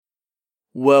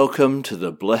Welcome to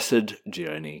the Blessed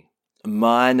Journey.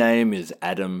 My name is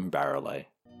Adam Barrelay.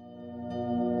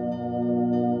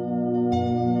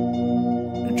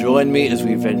 Join me as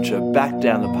we venture back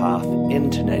down the path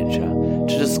into nature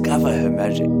to discover her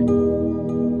magic.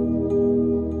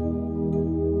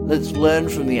 Let's learn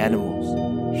from the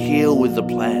animals, heal with the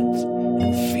plants,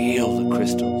 and feel the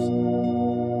crystals.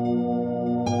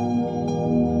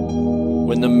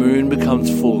 When the moon becomes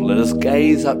full, let us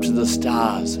gaze up to the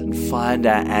stars and find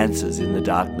our answers in the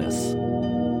darkness.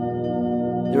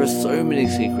 There are so many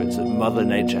secrets that Mother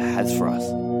Nature has for us.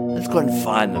 Let's go and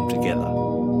find them together.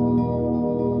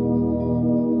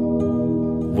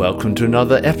 Welcome to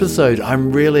another episode.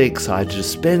 I'm really excited to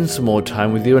spend some more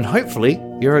time with you, and hopefully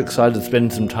you're excited to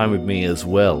spend some time with me as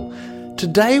well.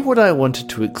 Today what I wanted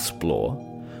to explore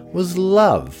was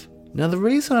love. Now the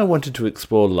reason I wanted to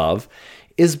explore love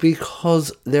is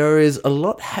because there is a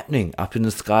lot happening up in the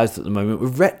skies at the moment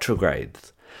with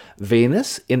retrogrades.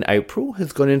 Venus in April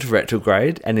has gone into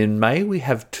retrograde, and in May we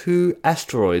have 2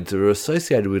 asteroids that are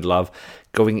associated with love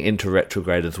going into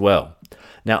retrograde as well.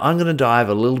 Now I'm going to dive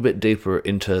a little bit deeper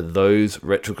into those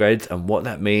retrogrades and what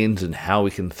that means and how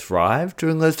we can thrive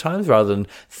during those times rather than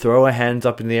throw our hands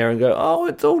up in the air and go, oh,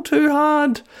 it's all too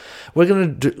hard. We're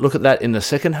going to look at that in the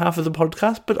second half of the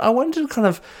podcast, but I wanted to kind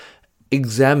of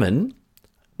examine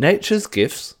nature's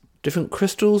gifts, different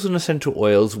crystals and essential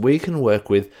oils we can work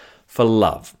with for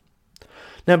love.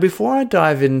 Now, before I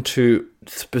dive into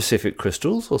specific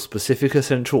crystals or specific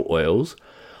essential oils,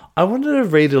 I wanted to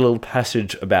read a little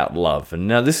passage about love. And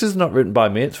now this is not written by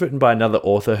me, it's written by another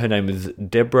author. Her name is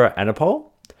Deborah Anapol.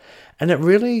 And it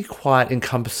really quite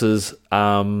encompasses,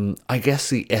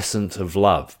 the essence of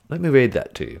love. Let me read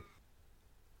that to you.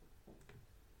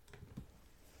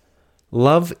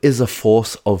 Love is a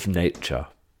force of nature.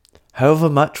 However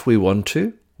much we want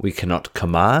to, we cannot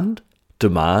command,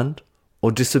 demand,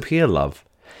 or disappear love,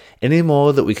 any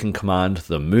more that we can command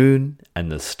the moon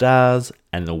and the stars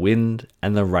and the wind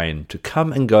and the rain to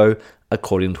come and go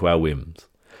according to our whims.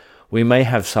 We may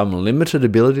have some limited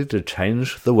ability to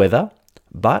change the weather,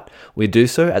 but we do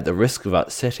so at the risk of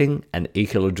upsetting an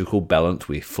ecological balance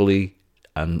we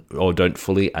don't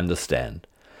fully understand.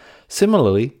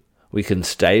 Similarly, we can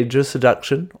stage a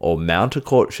seduction or mount a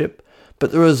courtship,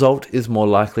 but the result is more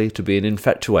likely to be an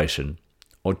infatuation,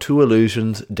 or 2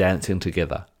 illusions dancing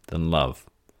together, than love.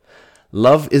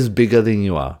 Love is bigger than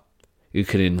you are. You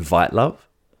can invite love,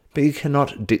 but you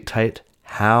cannot dictate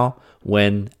how,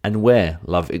 when, and where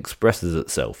love expresses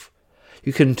itself.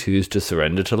 You can choose to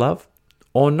surrender to love,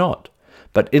 or not,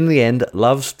 but in the end,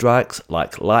 love strikes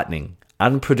like lightning,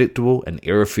 unpredictable and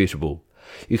irrefutable.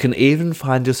 You can even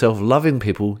find yourself loving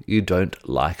people you don't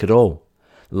like at all.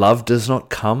 Love does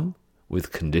not come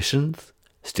with conditions,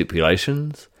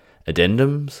 stipulations,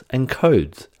 addendums, and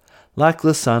codes. Like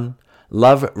the sun,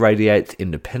 love radiates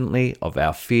independently of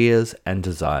our fears and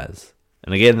desires.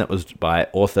 And again, that was by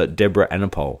author Deborah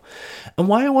Anapol. And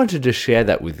why I wanted to share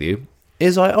that with you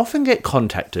is I often get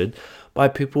contacted by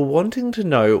people wanting to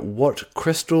know what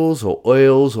crystals or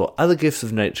oils or other gifts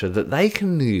of nature that they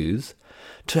can use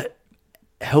to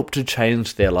help to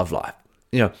change their love life.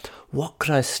 What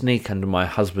could I sneak under my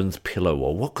husband's pillow,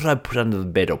 or what could I put under the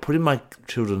bed, or put in my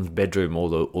children's bedroom, all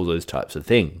those types of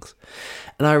things.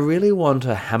 And I really want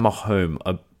to hammer home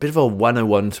a bit of a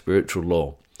 101 spiritual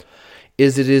law,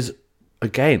 is it is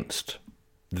against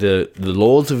the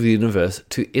laws of the universe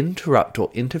to interrupt or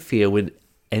interfere with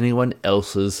anyone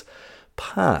else's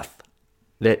path,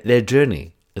 their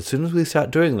journey. As soon as we start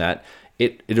doing that,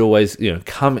 it always,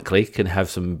 karmically can have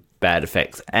some bad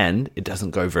effects, and it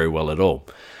doesn't go very well at all.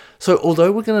 So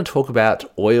although we're going to talk about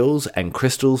oils and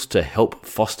crystals to help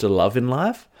foster love in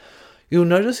life, you'll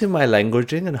notice in my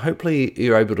languaging, and hopefully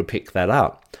you're able to pick that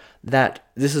up, that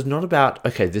this is not about,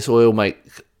 okay, this oil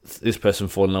makes this person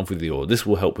fall in love with you, or this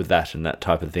will help with that and that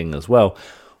type of thing as well.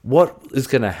 What is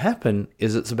going to happen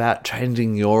is it's about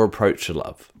changing your approach to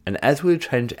love. And as we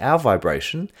change our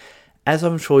vibration, as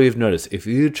I'm sure you've noticed, if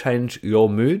you change your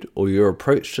mood or your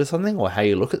approach to something or how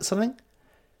you look at something,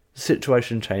 the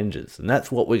situation changes. And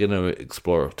that's what we're going to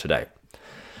explore today.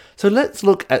 So let's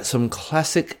look at some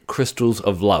classic crystals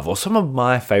of love, or some of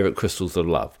my favorite crystals of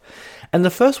love. And the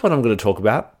first one I'm going to talk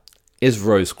about is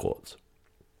rose quartz.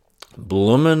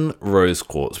 Bloomin' rose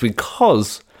quartz,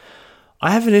 because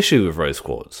I have an issue with rose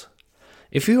quartz.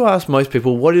 If you ask most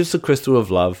people what is the crystal of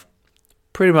love,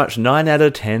 pretty much 9 out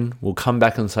of 10 will come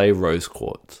back and say rose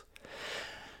quartz.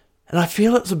 And I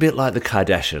feel it's a bit like the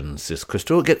Kardashians, this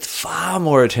crystal. It gets far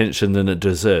more attention than it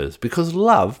deserves because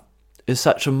love is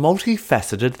such a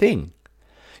multifaceted thing.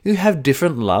 You have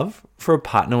different love for a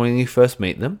partner when you first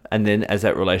meet them, and then as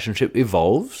that relationship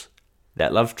evolves,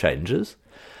 That love changes.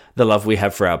 The love we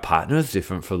have for our partner is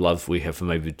different from love we have for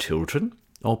maybe children,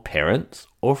 or parents,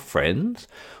 or friends,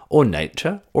 or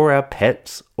nature, or our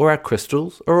pets, or our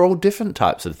crystals, or all different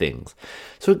types of things.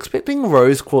 So expecting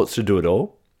rose quartz to do it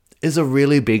all is a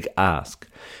really big ask.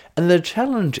 And the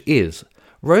challenge is,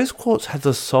 rose quartz has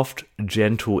a soft,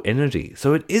 gentle energy,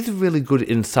 so it is really good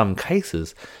in some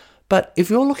cases. But if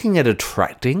you're looking at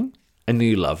attracting a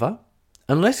new lover,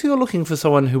 unless you're looking for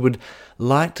someone who would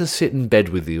like to sit in bed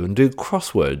with you and do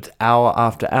crosswords hour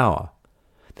after hour,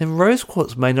 then rose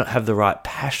quartz may not have the right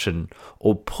passion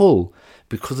or pull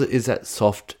because it is that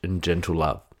soft and gentle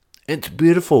love. It's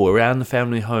beautiful around the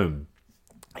family home,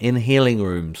 in healing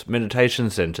rooms, meditation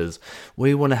centers.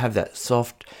 We want to have that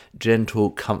soft, gentle,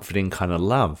 comforting kind of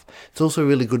love. It's also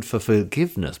really good for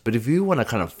forgiveness. But if you want to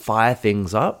kind of fire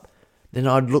things up, then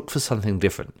I'd look for something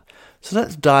different. So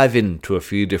let's dive into a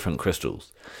few different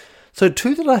crystals. So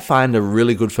 2 that I find are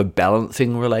really good for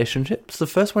balancing relationships. The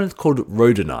first one is called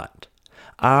rhodonite.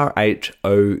 Rhodonite.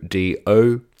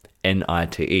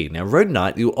 Now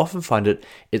rhodonite, you'll often find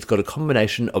it's got a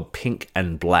combination of pink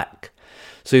and black.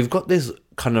 So you've got this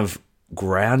kind of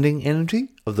grounding energy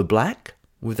of the black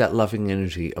with that loving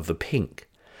energy of the pink.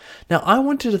 Now I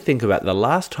want you to think about the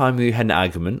last time you had an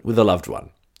argument with a loved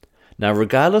one. Now,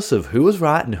 regardless of who was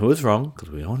right and who was wrong,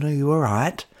 because we all know you were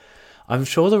right, I'm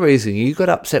sure the reason you got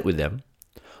upset with them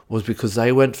was because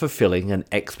they weren't fulfilling an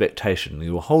expectation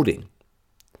you were holding.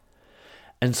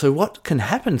 And so what can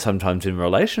happen sometimes in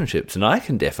relationships, and I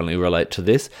can definitely relate to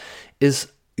this,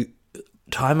 is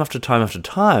time after time after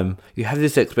time, you have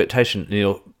this expectation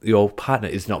and your partner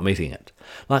is not meeting it.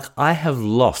 Like, I have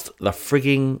lost the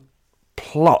frigging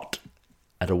plot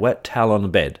at a wet towel on the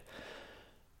bed.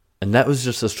 And that was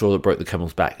just the straw that broke the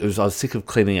camel's back. I was sick of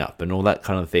cleaning up and all that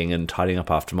kind of thing and tidying up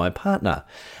after my partner.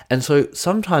 And so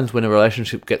sometimes when a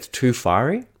relationship gets too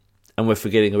fiery and we're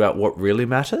forgetting about what really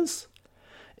matters,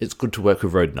 it's good to work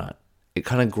with rhodonite. It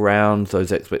kind of grounds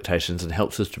those expectations and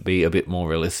helps us to be a bit more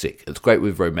realistic. It's great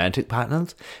with romantic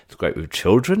partners. It's great with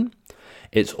children.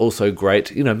 It's also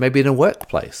great, maybe in a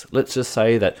workplace. Let's just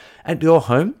say that at your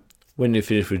home, when you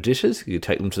finish with dishes, you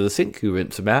take them to the sink, you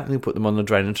rinse them out, and you put them on the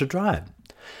drainer to dry.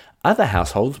 Other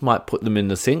households might put them in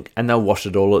the sink and they'll wash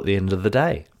it all at the end of the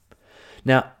day.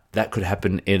 Now, that could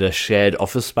happen in a shared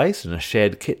office space, in a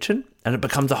shared kitchen, and it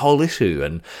becomes a whole issue.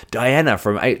 And Diana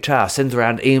from HR sends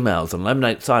around emails and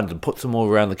laminate signs and puts them all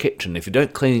around the kitchen. If you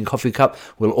don't clean your coffee cup,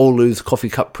 we'll all lose coffee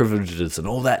cup privileges and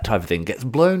all that type of thing. Gets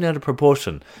blown out of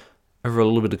proportion over a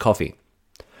little bit of coffee.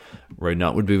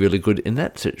 Rhodonite would be really good in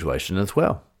that situation as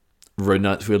well.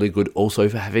 Rhodonite's really good also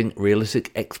for having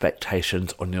realistic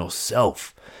expectations on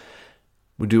yourself.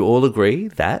 Would you all agree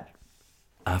that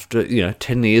after,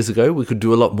 10 years ago, we could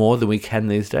do a lot more than we can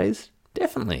these days?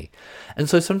 Definitely. And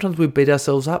so sometimes we beat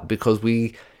ourselves up because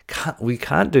we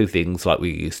can't do things like we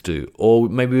used to, or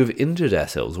maybe we've injured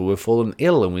ourselves, or we've fallen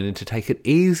ill and we need to take it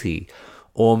easy,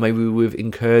 or maybe we've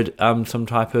incurred some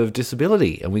type of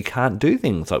disability and we can't do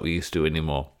things like we used to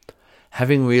anymore.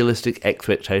 Having realistic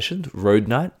expectations,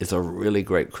 rhodonite is a really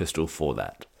great crystal for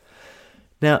that.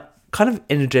 Now, kind of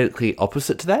energetically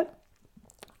opposite to that,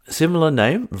 similar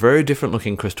name, very different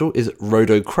looking crystal, is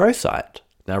rhodochrosite.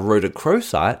 Now,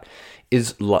 rhodochrosite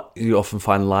is, you often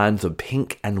find lines of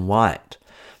pink and white,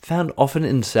 found often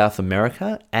in South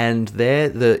America, and there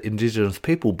the indigenous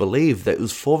people believe that it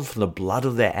was formed from the blood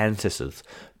of their ancestors,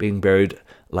 being buried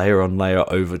layer on layer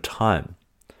over time.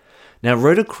 Now,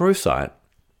 rhodochrosite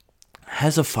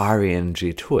has a fiery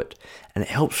energy to it, and it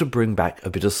helps to bring back a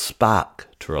bit of spark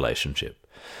to a relationship.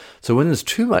 So when there's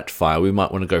too much fire, we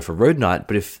might want to go for rhodonite,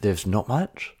 but if there's not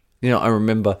much, I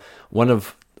remember one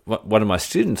of my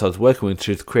students I was working with,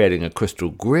 she was creating a crystal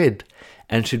grid,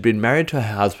 and she'd been married to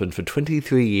her husband for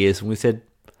 23 years, and we said,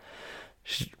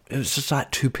 it was just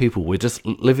like two people. We're just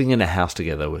living in a house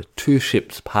together with two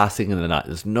ships passing in the night.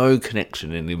 There's no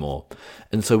connection anymore.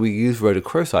 And so we use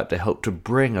rhodochrosite to help to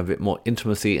bring a bit more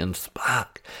intimacy and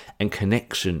spark and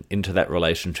connection into that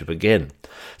relationship again.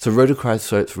 So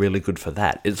rhodochrosite's really good for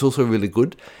that. It's also really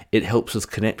good. It helps us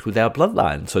connect with our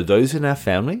bloodline. So those in our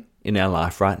family, in our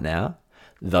life right now,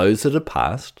 those that are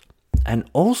past, and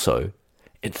also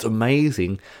it's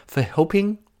amazing for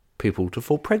helping people to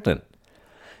fall pregnant.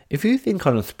 If you think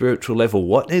on a spiritual level,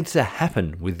 what needs to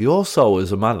happen with your soul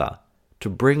as a mother to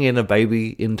bring in a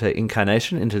baby into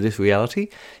incarnation, into this reality,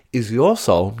 is your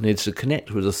soul needs to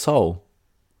connect with a soul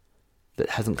that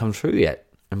hasn't come through yet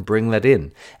and bring that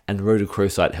in. And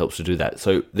rhodochrosite helps to do that.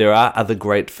 So there are other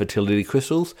great fertility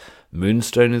crystals.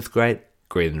 Moonstone is great.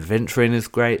 Green aventurine is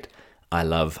great. I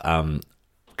love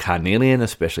carnelian,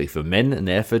 especially for men and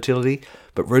their fertility,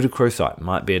 but rhodochrosite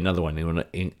might be another one you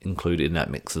want to include in that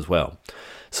mix as well.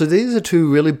 So these are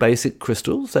two really basic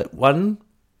crystals that one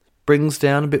brings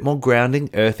down a bit more grounding,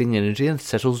 earthing energy and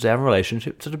settles down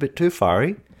relationships that are a bit too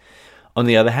fiery. On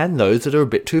the other hand, those that are a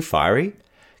bit too fiery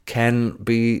can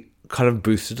be kind of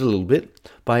boosted a little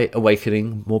bit by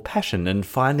awakening more passion and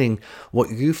finding what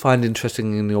you find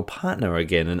interesting in your partner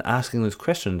again and asking those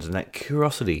questions and that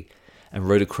curiosity. And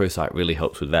rhodochrosite really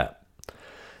helps with that.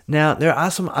 Now, there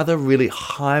are some other really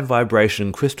high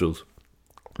vibration crystals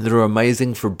that are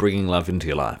amazing for bringing love into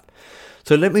your life.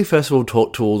 So let me first of all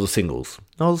talk to all the singles.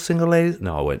 All the single ladies?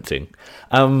 No, I won't sing.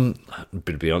 A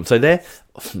bit of Beyonce there.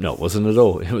 No, it wasn't at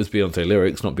all. It was Beyonce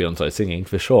lyrics, not Beyonce singing,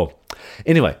 for sure.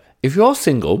 Anyway, if you're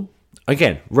single,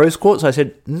 again, rose quartz, I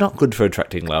said, not good for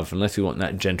attracting love unless you want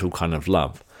that gentle kind of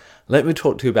love. Let me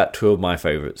talk to you about two of my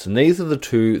favourites. And these are the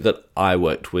two that I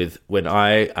worked with when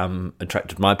I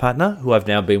attracted my partner, who I've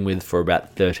now been with for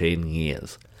about 13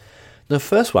 years. The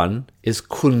first one is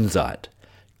kunzite,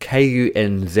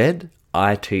 Kunzite,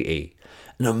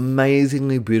 an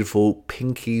amazingly beautiful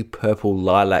pinky purple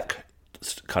lilac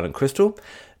kind of crystal.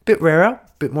 Bit rarer,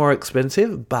 bit more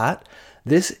expensive, but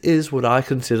this is what I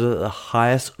consider the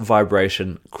highest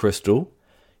vibration crystal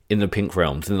in the pink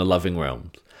realms, in the loving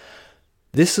realms.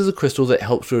 This is a crystal that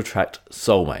helps to attract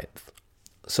soulmates.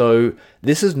 So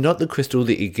this is not the crystal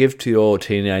that you give to your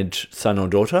teenage son or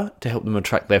daughter to help them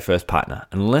attract their first partner,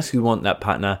 unless you want that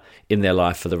partner in their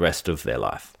life for the rest of their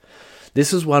life.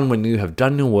 This is one when you have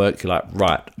done your work, you're like,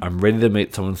 right, I'm ready to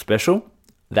meet someone special.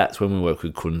 That's when we work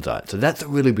with kunzite. So that's a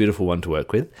really beautiful one to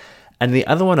work with. And the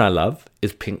other one I love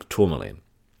is pink tourmaline.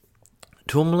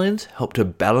 Tourmalines help to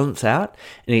balance out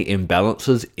any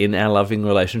imbalances in our loving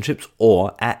relationships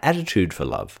or our attitude for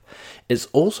love. It's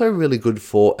also really good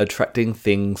for attracting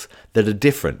things that are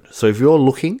different. So if you're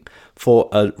looking for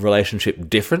a relationship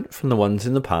different from the ones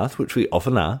in the past, which we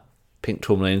often are, pink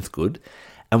tourmaline's good.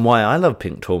 And why I love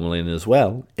pink tourmaline as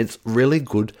well, it's really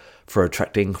good for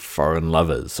attracting foreign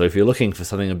lovers. So if you're looking for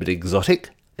something a bit exotic,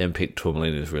 then pink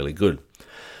tourmaline is really good.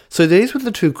 So these were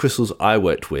the two crystals I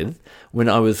worked with when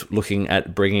I was looking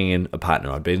at bringing in a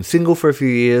partner. I'd been single for a few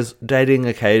years, dating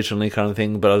occasionally kind of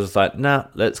thing, but I was just like, nah,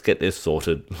 let's get this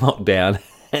sorted, locked down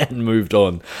and moved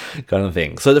on kind of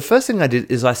thing. So the first thing I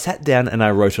did is I sat down and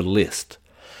I wrote a list,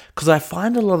 because I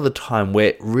find a lot of the time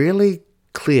we're really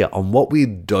clear on what we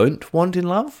don't want in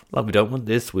love. Like, we don't want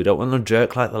this, we don't want a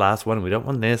jerk like the last one, we don't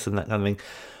want this and that kind of thing.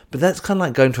 But that's kind of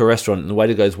like going to a restaurant and the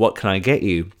waiter goes, what can I get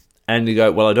you? And you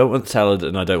go, well, I don't want salad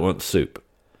and I don't want soup.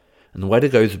 And the waiter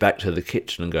goes back to the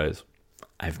kitchen and goes,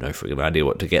 I have no freaking idea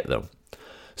what to get them.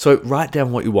 So write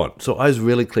down what you want. So I was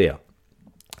really clear.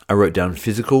 I wrote down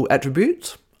physical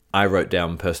attributes. I wrote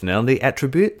down personality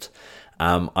attributes.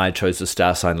 I chose the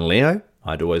star sign Leo.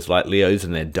 I'd always liked Leos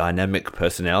and their dynamic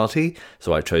personality,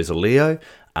 so I chose a Leo.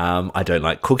 I don't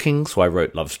like cooking, so I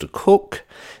wrote loves to cook.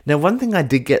 Now, one thing I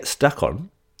did get stuck on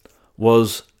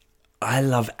was I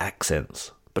love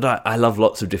accents. But I love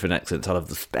lots of different accents. I love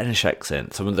the Spanish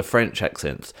accent, some of the French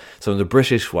accents, some of the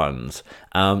British ones.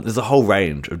 There's a whole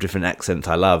range of different accents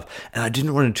I love, and I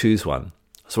didn't want to choose one.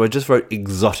 So I just wrote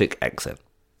exotic accent.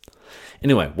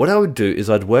 Anyway, what I would do is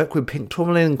I'd work with pink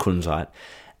tourmaline and kunzite,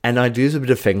 and I'd use a bit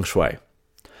of feng shui.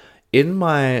 In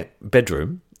my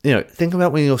bedroom, think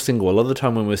about when you're single. A lot of the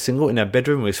time when we're single in our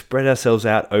bedroom, we spread ourselves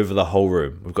out over the whole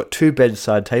room. We've got 2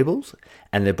 bedside tables,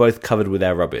 and they're both covered with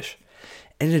our rubbish.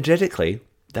 Energetically,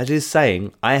 that is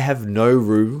saying I have no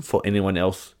room for anyone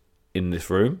else in this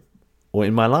room or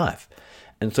in my life.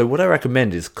 And so what I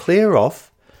recommend is clear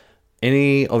off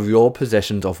any of your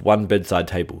possessions off one bedside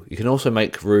table. You can also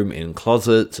make room in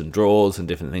closets and drawers and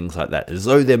different things like that, as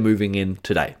though they're moving in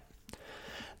today.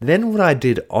 Then what I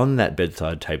did on that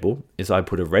bedside table is I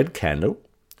put a red candle,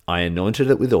 I anointed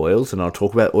it with oils, and I'll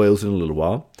talk about oils in a little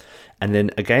while, and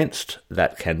then against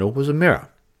that candle was a mirror.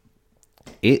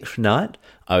 Each night,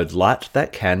 I would light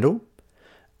that candle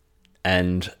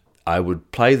and I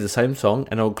would play the same song,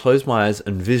 and I would close my eyes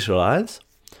and visualize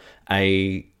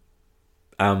a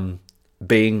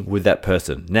being with that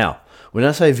person. Now, when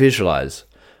I say visualize,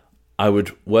 I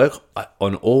would work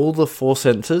on all the 4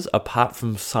 senses apart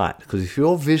from sight. Because if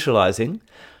you're visualizing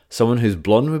someone who's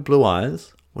blonde with blue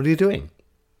eyes, what are you doing?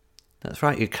 That's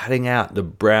right, you're cutting out the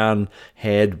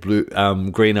brown-haired,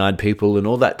 green-eyed people and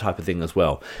all that type of thing as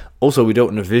well. Also, we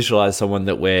don't want to visualize someone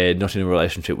that we're not in a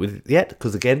relationship with yet,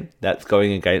 because again, that's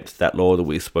going against that law that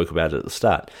we spoke about at the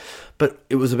start. But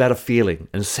it was about a feeling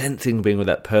and sensing being with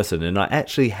that person, and I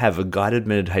actually have a guided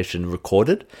meditation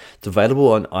recorded. It's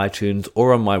available on iTunes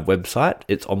or on my website.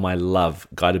 It's on my Love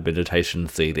Guided Meditation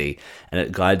CD, and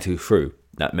it guides you through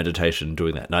that meditation,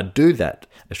 doing that. And I'd do that,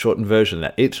 a shortened version of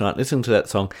that each night, listening to that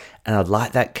song, and I'd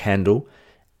light that candle.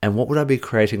 And what would I be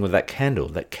creating with that candle?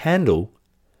 That candle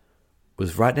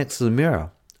was right next to the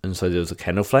mirror. And so there was a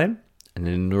candle flame, and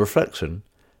then in the reflection,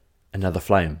 another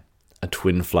flame, a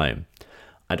twin flame.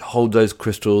 I'd hold those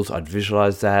crystals, I'd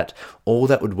visualize that, all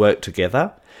that would work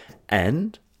together,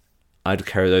 and I'd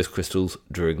carry those crystals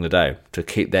during the day to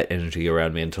keep that energy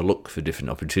around me and to look for different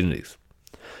opportunities.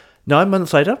 9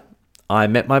 months later, I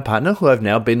met my partner, who I've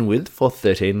now been with for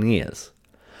 13 years.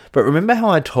 But remember how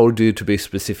I told you to be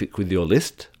specific with your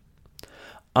list?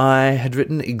 I had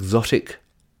written exotic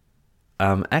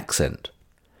accent,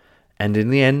 and in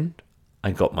the end,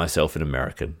 I got myself an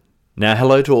American. Now,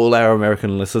 hello to all our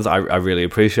American listeners. I really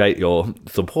appreciate your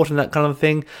support in that kind of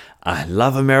thing. I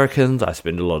love Americans. I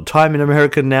spend a lot of time in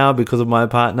America now because of my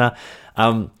partner.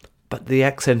 But the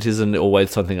accent isn't always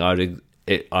something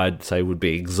I'd say would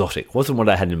be exotic. Wasn't what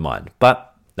I had in mind.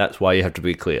 But that's why you have to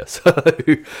be clear. So,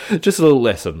 just a little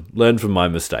lesson. Learn from my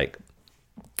mistake.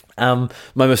 My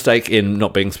mistake in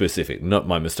not being specific. Not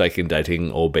my mistake in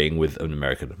dating or being with an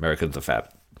American. Americans are fab.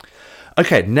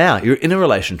 Okay, now you're in a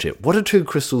relationship. What are 2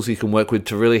 crystals you can work with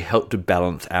to really help to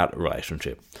balance out a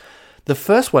relationship? The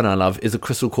first one I love is a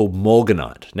crystal called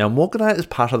morganite. Now, morganite is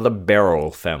part of the beryl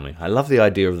family. I love the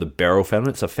idea of the beryl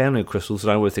family. It's a family of crystals,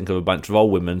 and I always think of a bunch of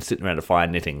old women sitting around a fire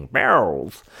knitting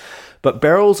beryls. But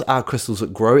beryls are crystals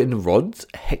that grow in rods,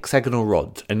 hexagonal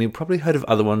rods, and you've probably heard of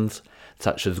other ones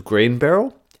such as green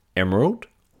beryl, emerald,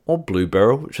 or blue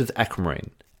beryl, which is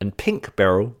aquamarine, and pink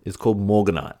beryl is called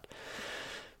morganite.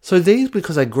 So these,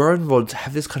 because they grow in rods,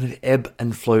 have this kind of ebb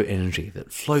and flow energy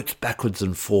that floats backwards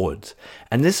and forwards.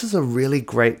 And this is a really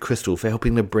great crystal for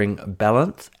helping to bring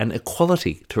balance and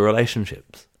equality to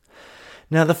relationships.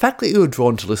 Now, the fact that you were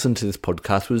drawn to listen to this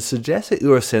podcast would suggest that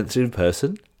you're a sensitive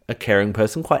person, a caring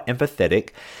person, quite empathetic,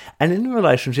 and in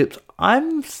relationships,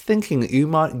 I'm thinking that you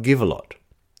might give a lot.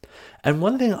 And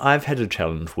one thing I've had a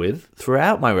challenge with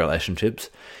throughout my relationships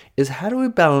is how do we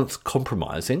balance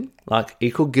compromising, like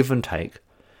equal give and take,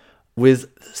 with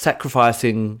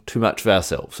sacrificing too much of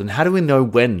ourselves? And how do we know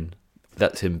when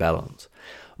that's in balance?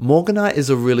 Morganite is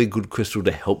a really good crystal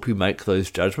to help you make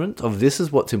those judgments of this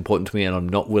is what's important to me and I'm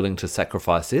not willing to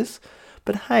sacrifice this.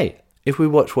 But hey, if we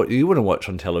watch what you want to watch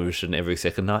on television every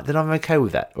second night, then I'm okay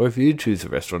with that. Or if you choose a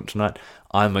restaurant tonight,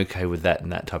 I'm okay with that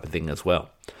and that type of thing as well.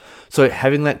 So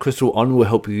having that crystal on will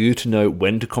help you to know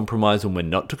when to compromise and when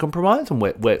not to compromise, and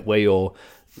where your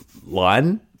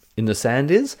line in the sand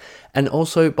is. And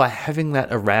also by having that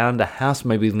around a house,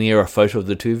 maybe near a photo of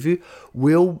the two of you,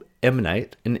 will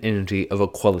emanate an energy of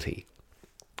equality.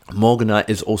 Morganite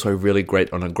is also really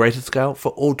great on a greater scale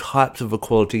for all types of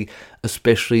equality,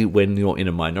 especially when you're in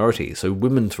a minority. So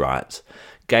women's rights,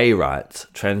 gay rights,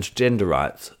 transgender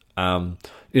rights,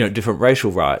 different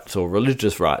racial rights or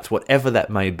religious rights, whatever that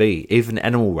may be, even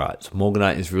animal rights.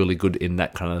 Morganite is really good in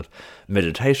that kind of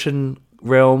meditation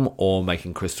realm or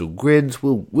making crystal grids.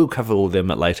 We'll cover all of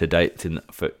them at later dates in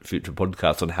future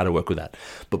podcasts on how to work with that.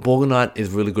 But morganite is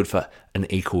really good for an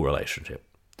equal relationship.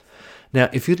 Now,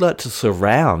 if you'd like to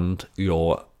surround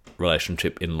your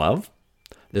relationship in love,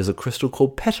 there's a crystal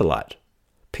called petalite.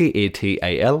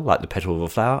 Petal, like the petal of a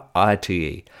flower,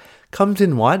 ITE. Comes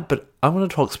in white, but I want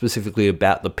to talk specifically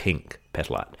about the pink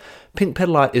petalite. Pink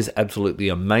petalite is absolutely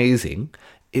amazing.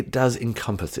 It does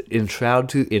encompass, it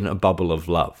enshrouds you in a bubble of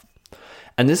love.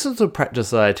 And this is a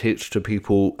practice that I teach to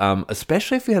people,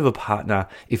 especially if you have a partner,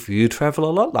 if you travel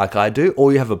a lot like I do,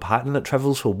 or you have a partner that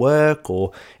travels for work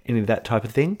or any of that type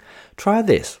of thing. Try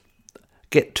this.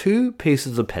 Get 2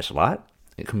 pieces of petalite.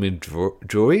 It can be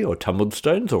jewelry or tumbled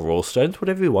stones or raw stones,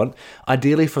 whatever you want,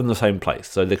 ideally from the same place.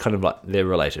 So they're kind of like, they're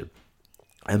related.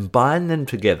 And bind them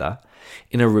together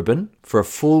in a ribbon for a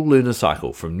full lunar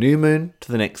cycle from new moon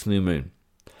to the next new moon.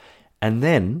 And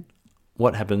then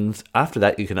what happens after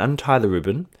that, you can untie the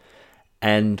ribbon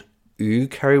and you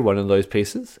carry one of those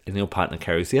pieces and your partner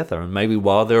carries the other. And maybe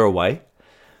while they're away,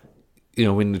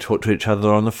 when you talk to each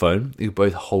other on the phone, you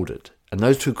both hold it. And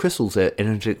those 2 crystals are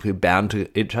energetically bound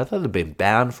to each other. They've been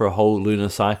bound for a whole lunar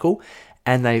cycle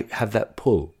and they have that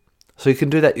pull. So you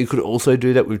can do that. You could also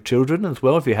do that with children as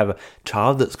well. If you have a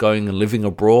child that's going and living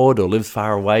abroad or lives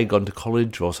far away, gone to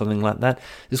college or something like that,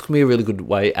 this can be a really good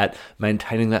way at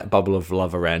maintaining that bubble of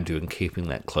love around you and keeping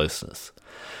that closeness.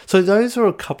 So those are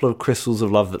a couple of crystals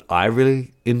of love that I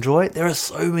really enjoy. There are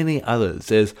so many others.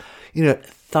 There's,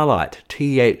 thalite,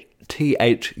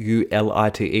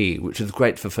 Thulite, which is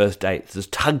great for first dates. There's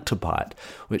Tug-to-Bite,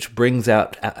 which brings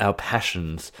out our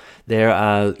passions. There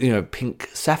are, pink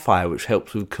sapphire, which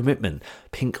helps with commitment.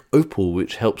 Pink opal,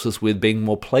 which helps us with being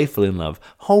more playful in love.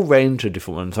 Whole range of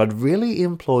different ones. I'd really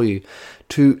implore you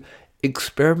to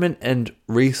experiment and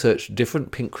research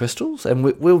different pink crystals, and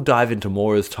we'll dive into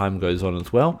more as time goes on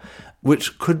as well,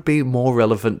 which could be more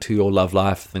relevant to your love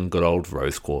life than good old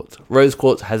rose quartz. Rose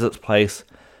quartz has its place,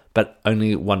 but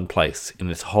only one place in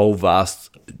this whole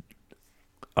vast,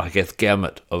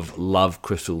 gamut of love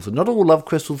crystals. And not all love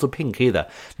crystals are pink either.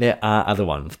 There are other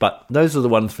ones, but those are the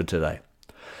ones for today.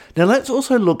 Now let's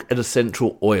also look at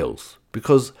essential oils,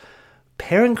 because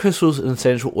pairing crystals and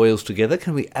essential oils together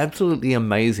can be absolutely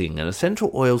amazing, and essential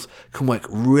oils can work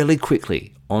really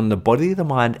quickly on the body, the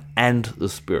mind, and the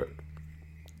spirit.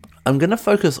 I'm going to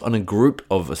focus on a group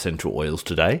of essential oils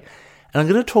today, and I'm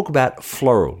going to talk about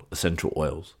floral essential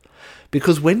oils.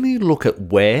 Because when you look at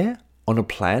where on a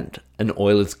plant an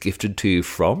oil is gifted to you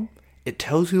from, it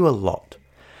tells you a lot.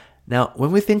 Now,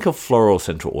 when we think of floral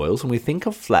essential oils and we think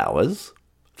of flowers,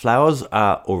 flowers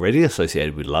are already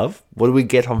associated with love. What do we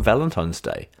get on Valentine's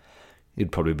Day?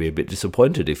 You'd probably be a bit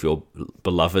disappointed if your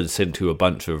beloved sent you a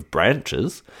bunch of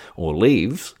branches or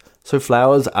leaves. So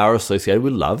flowers are associated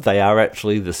with love. They are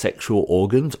actually the sexual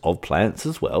organs of plants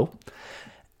as well.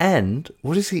 And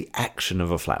what is the action of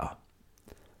a flower?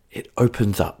 It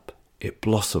opens up, it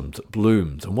blossoms, it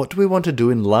blooms. And what do we want to do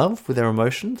in love with our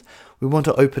emotions? We want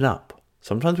to open up.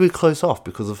 Sometimes we close off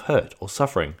because of hurt or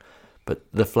suffering, but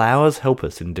the flowers help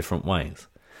us in different ways.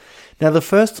 Now, the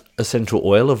first essential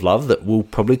oil of love that will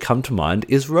probably come to mind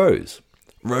is rose.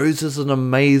 Rose is an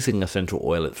amazing essential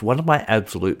oil. It's one of my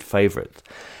absolute favorites.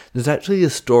 There's actually a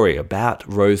story about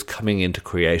rose coming into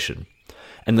creation,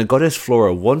 and the goddess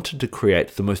Flora wanted to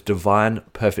create the most divine,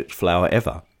 perfect flower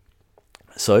ever.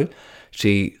 So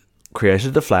she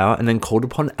created the flower and then called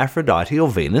upon Aphrodite or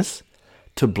Venus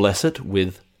to bless it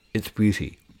with its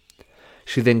beauty.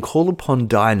 She then called upon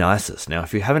Dionysus. Now,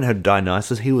 if you haven't heard of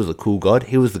Dionysus, he was a cool god.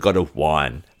 He was the god of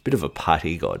wine, a bit of a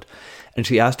party god. And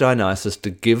she asked Dionysus to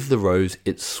give the rose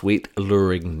its sweet,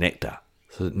 alluring nectar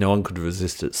so that no one could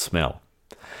resist its smell.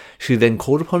 She then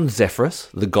called upon Zephyrus,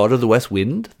 the god of the west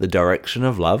wind, the direction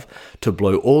of love, to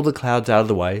blow all the clouds out of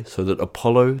the way so that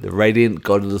Apollo, the radiant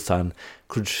god of the sun,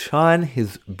 could shine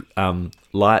his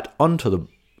light onto the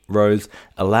rose,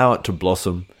 allow it to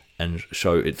blossom, and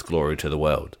show its glory to the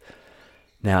world.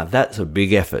 Now, that's a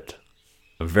big effort,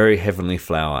 a very heavenly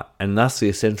flower, and thus the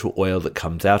essential oil that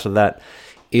comes out of that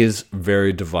is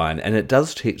very divine, and it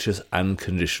does teach us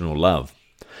unconditional love.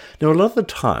 Now, a lot of the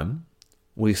time,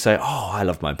 we say, I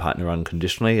love my partner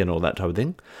unconditionally and all that type of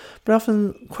thing, but I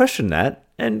often question that,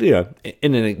 and,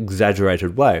 in an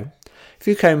exaggerated way. If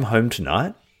you came home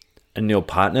tonight and your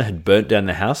partner had burnt down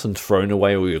the house and thrown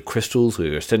away all your crystals or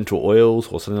your essential oils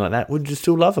or something like that, would you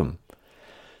still love them?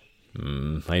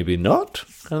 Maybe not,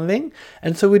 kind of thing.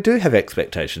 And so we do have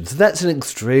expectations. That's an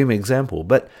extreme example,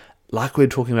 but like we were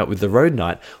talking about with the road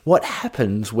night, what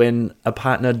happens when a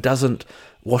partner doesn't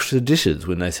wash the dishes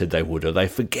when they said they would, or they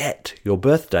forget your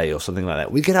birthday or something like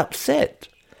that? We get upset.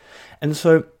 And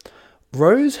so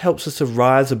Rose helps us to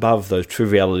rise above those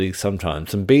trivialities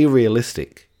sometimes and be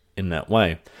realistic in that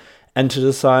way, and to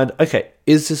decide, okay,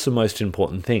 is this the most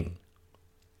important thing?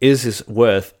 Is this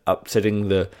worth upsetting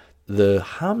the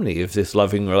harmony of this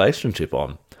loving relationship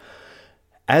on?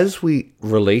 As we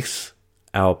release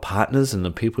our partners and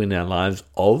the people in our lives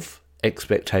of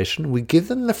expectation, we give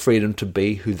them the freedom to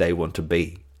be who they want to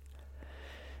be.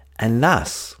 And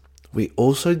thus, we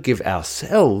also give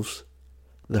ourselves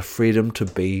the freedom to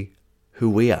be who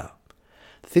we are.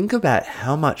 Think about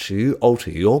how much you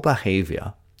alter your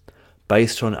behavior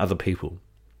based on other people.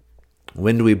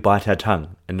 When do we bite our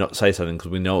tongue and not say something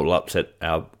because we know it will upset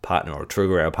our partner or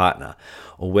trigger our partner?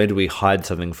 Or where do we hide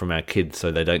something from our kids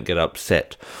so they don't get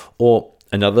upset? Or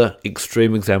another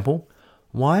extreme example,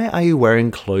 why are you wearing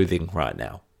clothing right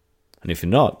now? And if you're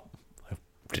not, I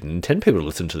didn't intend people to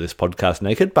listen to this podcast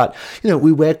naked, but,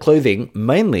 we wear clothing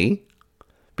mainly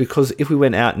because if we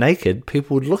went out naked,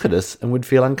 people would look at us and would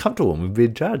feel uncomfortable and we'd be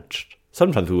judged.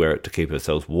 Sometimes we wear it to keep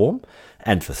ourselves warm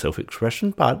and for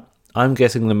self-expression, but I'm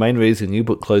guessing the main reason you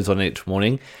put clothes on each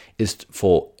morning is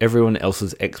for everyone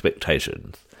else's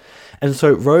expectations. And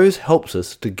so Rose helps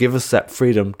us to give us that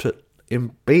freedom to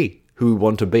be who we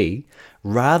want to be,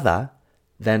 rather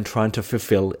than trying to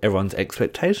fulfill everyone's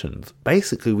expectations.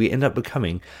 Basically, we end up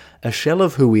becoming a shell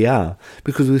of who we are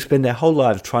because we spend our whole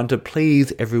lives trying to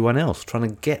please everyone else, trying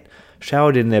to get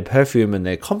showered in their perfume and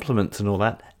their compliments and all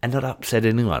that, and not upset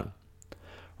anyone.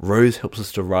 Rose helps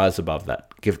us to rise above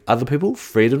that, give other people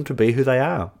freedom to be who they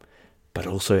are. but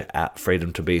also our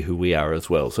freedom to be who we are as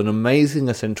well. So an amazing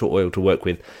essential oil to work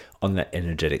with on that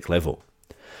energetic level.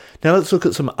 Now let's look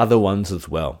at some other ones as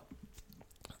well.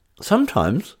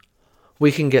 Sometimes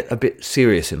we can get a bit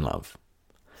serious in love.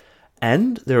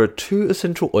 And there are 2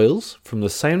 essential oils from the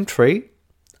same tree,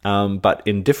 but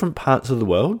in different parts of the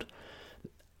world,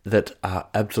 that are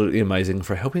absolutely amazing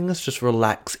for helping us just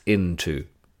relax into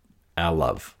our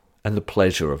love and the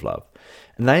pleasure of love.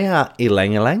 And they are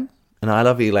ylang ylang, and I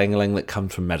love ylang ylang that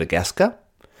comes from Madagascar,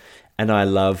 and I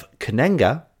love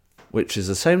kenanga, which is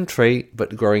the same tree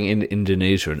but growing in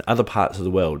Indonesia and other parts of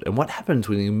the world. And what happens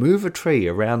when you move a tree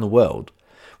around the world,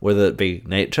 whether it be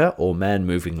nature or man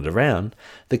moving it around,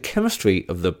 the chemistry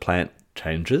of the plant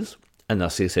changes, and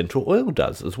thus the essential oil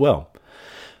does as well.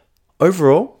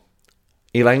 Overall,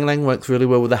 ylang ylang works really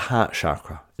well with the heart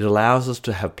chakra. It allows us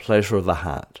to have pleasure of the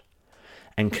heart.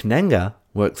 And kenanga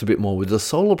works a bit more with the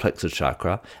solar plexus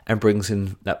chakra and brings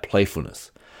in that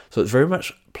playfulness. So it's very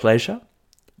much pleasure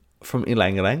from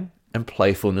ylang ylang and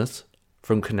playfulness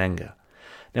from kenanga.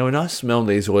 Now, when I smell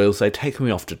these oils, they take me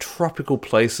off to tropical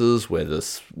places where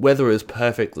the weather is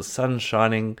perfect, the sun's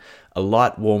shining, a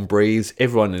light, warm breeze,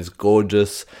 everyone is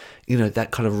gorgeous,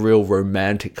 that kind of real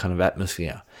romantic kind of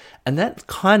atmosphere. And that's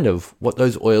kind of what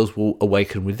those oils will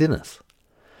awaken within us.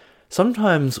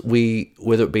 Sometimes we,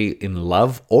 whether it be in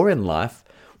love or in life,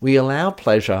 we allow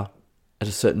pleasure at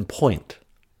a certain point.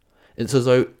 It's as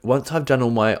though once I've done all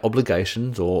my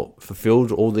obligations or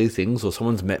fulfilled all these things or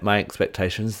someone's met my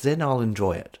expectations, then I'll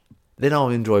enjoy it. Then I'll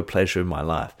enjoy pleasure in my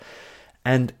life.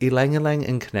 And ylang ylang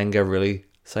and kenanga really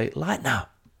say, lighten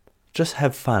up. Just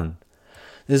have fun.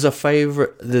 There's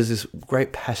this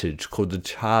great passage called The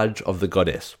Charge of the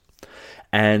Goddess.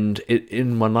 And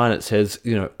in one line it says,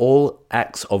 all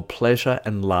acts of pleasure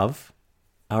and love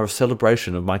are a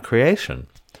celebration of my creation.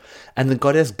 And the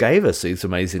goddess gave us these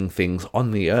amazing things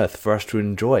on the earth for us to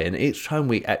enjoy. And each time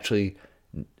we actually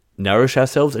nourish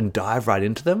ourselves and dive right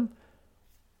into them,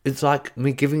 it's like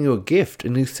me giving you a gift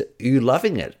and you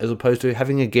loving it, as opposed to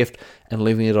having a gift and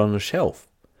leaving it on a shelf.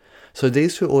 So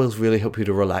these 2 oils really help you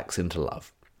to relax into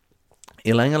love.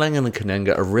 Ylang ylang and the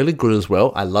kenanga are really good as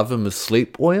well. I love them as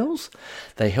sleep oils.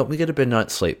 They help me get a good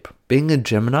night's sleep. Being a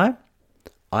Gemini,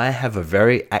 I have a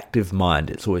very active mind.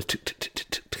 It's always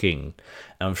tick-tick-tick-ticking.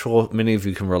 And I'm sure many of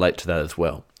you can relate to that as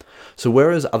well. So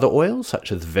whereas other oils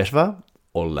such as vetiver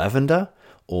or lavender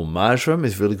or marjoram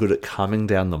is really good at calming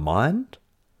down the mind,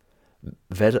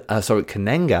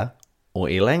 kenanga or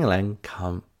ylang ylang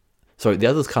the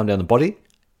others calm down the body.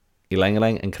 Ylang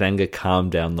ylang and kenanga calm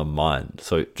down the mind.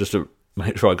 So just to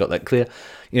make sure I got that clear,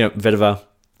 vetiver,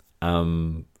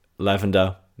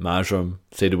 lavender, marjoram,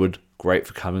 cedarwood, great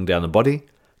for calming down the body.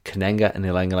 Kenanga and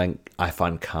ylang ylang I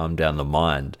find calm down the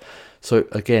mind. So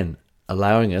again,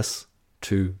 allowing us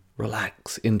to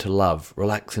relax into love,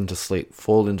 relax into sleep,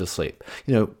 fall into sleep.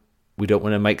 We don't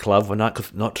want to make love one night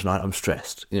because not tonight, I'm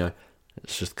stressed.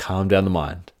 Let's just calm down the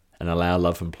mind and allow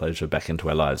love and pleasure back into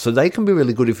our lives. So they can be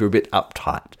really good if you're a bit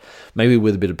uptight, maybe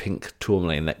with a bit of pink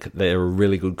tourmaline. They're a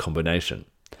really good combination.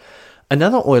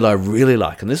 Another oil I really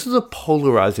like, and this is a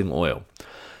polarizing oil.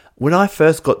 When I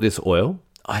first got this oil,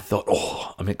 I thought,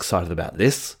 I'm excited about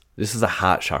this. This is a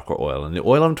heart chakra oil, and the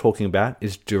oil I'm talking about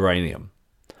is geranium.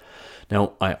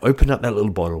 Now, I opened up that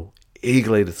little bottle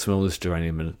eagerly to smell this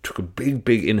geranium and took a big,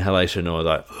 big inhalation, and I was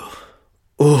like,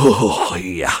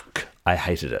 yuck. I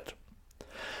hated it.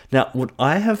 Now, what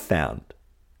I have found,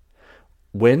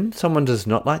 when someone does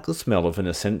not like the smell of an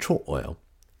essential oil,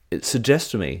 it suggests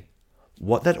to me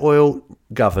what that oil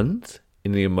governs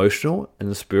in the emotional and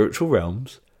the spiritual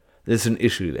realms. There's an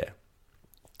issue there.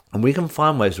 And we can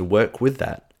find ways to work with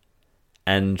that.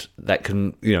 And that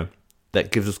can,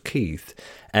 that gives us keys.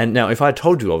 And now, if I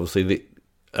told you, obviously, that,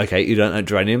 okay, you don't like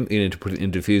geranium, you need to put it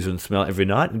in diffuser and smell it every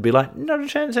night, and be like, not a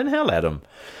chance in hell, Adam.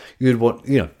 You'd want,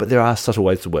 but there are subtle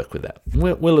ways to work with that.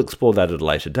 We'll explore that at a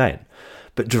later date.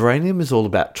 But geranium is all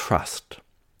about trust.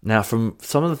 Now, from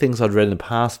some of the things I'd read in the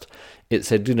past, it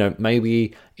said,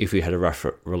 maybe if you had a rough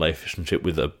relationship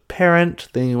with a parent,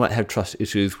 then you might have trust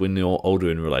issues when you're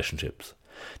older in relationships.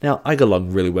 Now, I got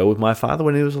along really well with my father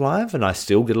when he was alive, and I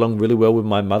still get along really well with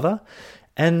my mother.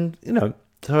 And,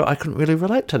 so I couldn't really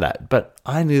relate to that. But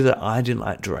I knew that I didn't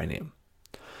like geranium.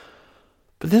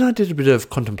 But then I did a bit of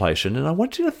contemplation, and I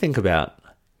want you to think about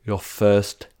your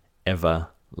first ever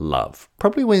love,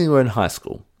 probably when you were in high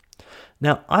school.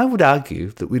 Now, I would argue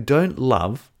that we don't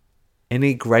love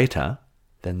any greater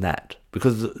than that,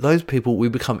 because those people we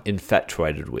become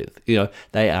infatuated with.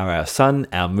 They are our sun,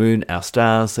 our moon, our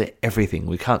stars, they're everything.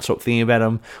 We can't stop thinking about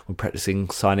them. We're practicing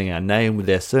signing our name with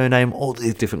their surname, all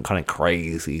these different kind of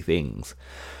crazy things.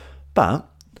 But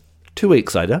 2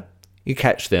 weeks later, you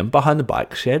catch them behind the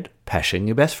bike shed pashing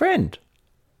your best friend.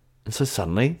 And so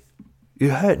suddenly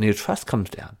you hurt and your trust comes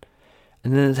down.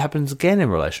 And then it happens again in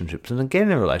relationships and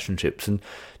again in relationships. And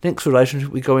next relationship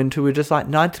we go into, we're just like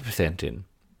 90% in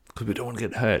because we don't want to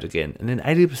get hurt again. And then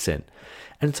 80%.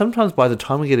 And sometimes by the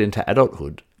time we get into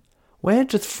adulthood, we're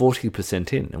just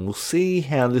 40% in. And we'll see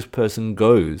how this person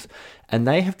goes. And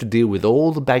they have to deal with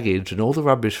all the baggage and all the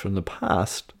rubbish from the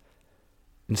past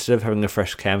instead of having a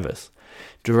fresh canvas.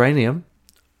 Geranium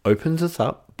opens us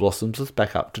up, blossoms us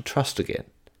back up to trust again.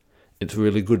 It's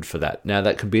really good for that. Now,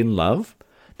 that could be in love.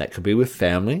 That could be with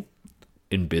family,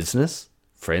 in business,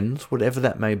 friends, whatever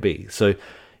that may be. So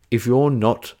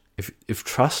if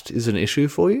trust is an issue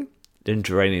for you, then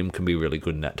geranium can be really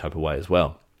good in that type of way as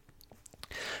well.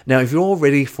 Now, if you're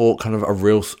ready for kind of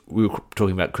we were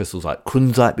talking about crystals like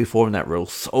kunzite before and that real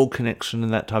soul connection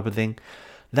and that type of thing,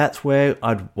 that's where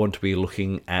I'd want to be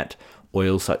looking at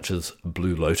oils such as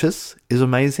blue lotus is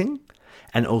amazing,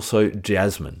 and also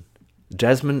jasmine.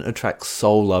 Jasmine attracts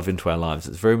soul love into our lives.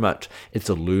 It's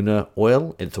a lunar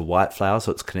oil. It's a white flower,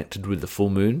 so it's connected with the full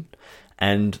moon.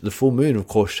 And the full moon, of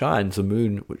course, shines. The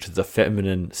moon, which is a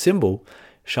feminine symbol,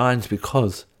 shines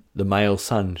because the male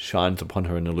sun shines upon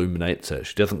her and illuminates her.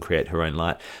 She doesn't create her own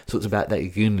light. So it's about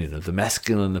that union of the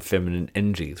masculine and the feminine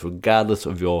energies. Regardless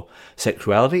of your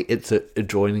sexuality, it's a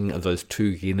joining of those two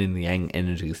yin and yang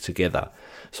energies together.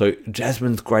 So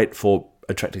jasmine's great for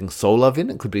attracting soul love in.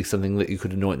 It could be something that you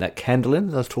could anoint that candle in,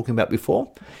 as I was talking about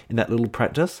before, in that little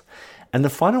practice. And the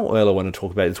final oil I want to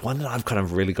talk about is one that I've kind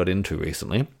of really got into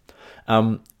recently.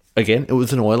 Again, it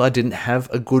was an oil I didn't have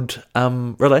a good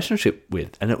relationship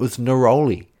with, and it was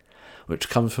neroli, which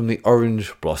comes from the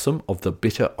orange blossom of the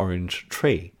bitter orange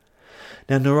tree.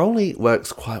 Now, neroli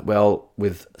works quite well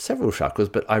with several chakras,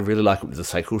 but I really like it with the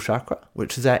sacral chakra,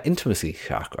 which is our intimacy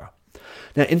chakra.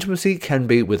 Now, intimacy can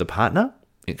be with a partner,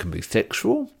 it can be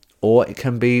sexual, or it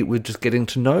can be with just getting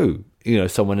to know,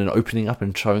 someone and opening up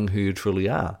and showing who you truly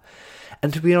are.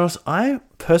 And to be honest, I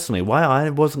personally, why I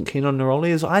wasn't keen on neroli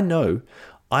is I know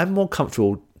I'm more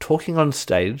comfortable talking on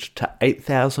stage to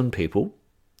 8,000 people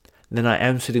than I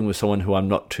am sitting with someone who I'm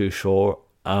not too sure,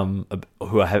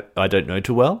 who I don't know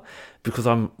too well, because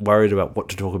I'm worried about what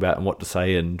to talk about and what to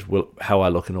say and how I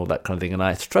look and all that kind of thing. And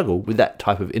I struggle with that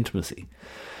type of intimacy.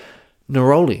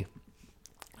 Neroli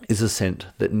is a scent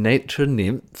that nature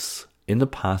nymphs in the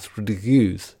past would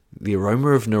use the aroma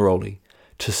of neroli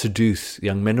to seduce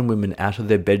young men and women out of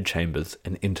their bedchambers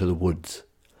and into the woods.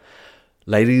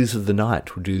 Ladies of the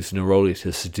night would use neroli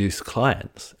to seduce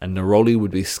clients, and neroli would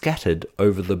be scattered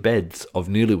over the beds of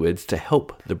newlyweds to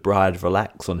help the bride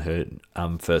relax on her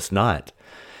first night.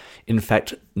 In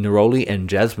fact, neroli and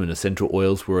jasmine essential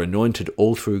oils were anointed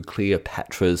all through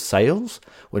Cleopatra's sails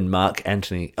when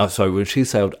when she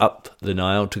sailed up the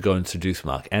Nile to go and seduce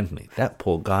Mark Antony. That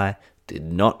poor guy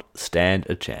did not stand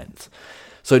a chance.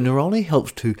 So neroli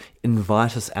helps to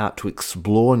invite us out to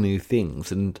explore new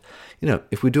things. And,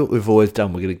 if we do what we've always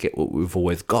done, we're going to get what we've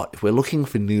always got. If we're looking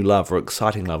for new love or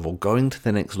exciting love or going to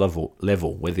the next level,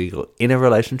 whether you're in a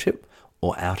relationship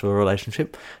or out of a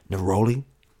relationship, neroli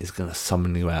is going to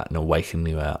summon you out and awaken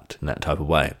you out in that type of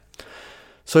way.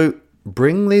 So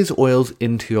bring these oils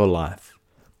into your life.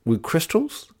 With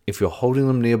crystals, if you're holding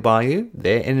them nearby you,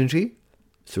 their energy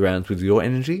surrounds with your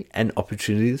energy and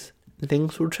opportunities,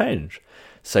 things will change.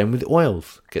 Same with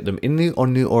oils. Get them in you,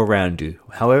 on you, or around you.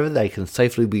 However they can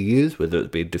safely be used, whether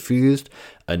it be diffused,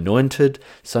 anointed,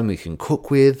 some you can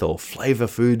cook with, or flavour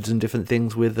foods and different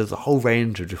things with. There's a whole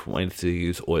range of different ways to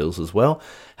use oils as well.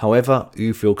 However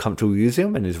you feel comfortable using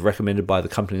them and is recommended by the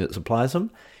company that supplies them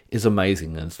is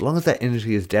amazing. And as long as that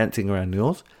energy is dancing around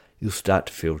yours, you'll start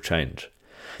to feel change.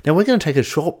 Now, we're going to take a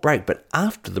short break, but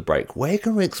after the break, we're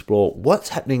going to explore what's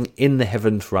happening in the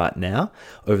heavens right now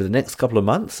over the next couple of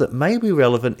months that may be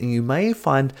relevant, and you may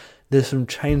find there's some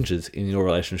changes in your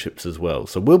relationships as well.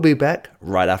 So we'll be back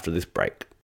right after this break.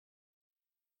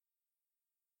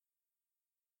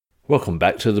 Welcome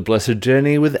back to The Blessed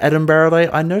Journey with Adam Barraday.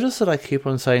 I notice that I keep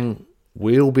on saying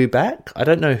we'll be back. I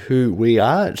don't know who we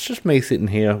are. It's just me sitting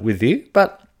here with you.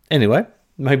 But anyway,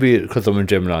 maybe because I'm a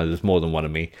Gemini, there's more than one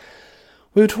of me.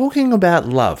 We were talking about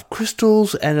love,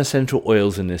 crystals and essential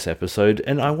oils in this episode,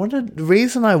 and the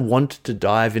reason I wanted to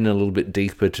dive in a little bit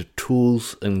deeper to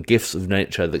tools and gifts of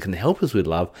nature that can help us with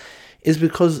love is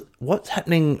because what's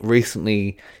happening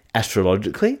recently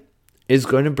astrologically is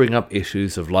going to bring up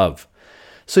issues of love.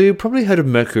 So you've probably heard of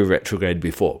Mercury retrograde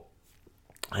before.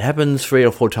 It happens 3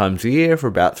 or 4 times a year for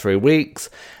about 3 weeks.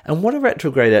 And what a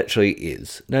retrograde actually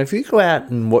is. Now, if you go out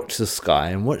and watch the sky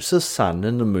and watch the sun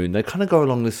and the moon, they kind of go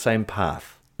along the same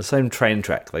path, the same train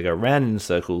track. They go round in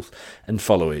circles and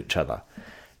follow each other.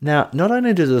 Now, not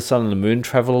only do the sun and the moon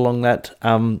travel along that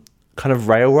kind of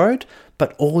railroad,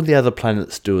 but all the other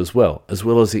planets do as well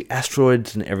as the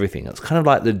asteroids and everything. It's kind of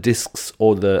like the disks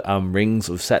or the rings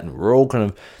of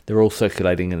Saturn. They're all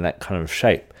circulating in that kind of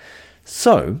shape.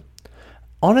 So,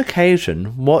 on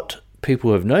occasion, what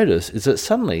people have noticed is that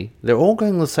suddenly they're all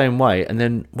going the same way, and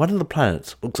then one of the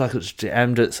planets looks like it's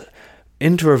jammed its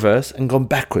into reverse and gone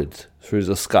backwards through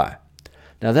the sky.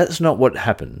 Now, that's not what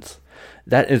happens.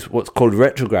 That is what's called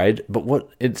retrograde, but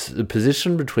it's the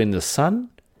position between the sun,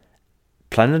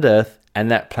 planet Earth, and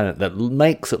that planet that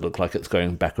makes it look like it's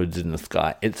going backwards in the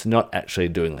sky. It's not actually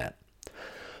doing that.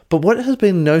 But what has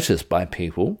been noticed by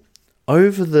people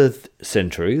over the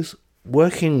centuries,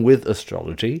 working with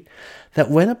astrology, that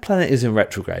when a planet is in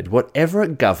retrograde, whatever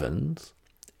it governs,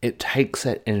 it takes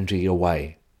that energy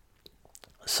away.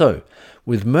 So,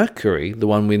 with Mercury, the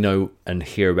one we know and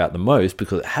hear about the most,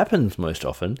 because it happens most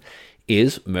often,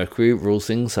 is Mercury rules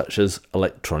things such as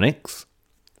electronics,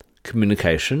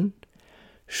 communication,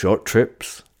 short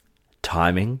trips,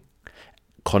 timing,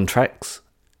 contracts,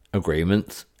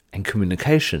 agreements, and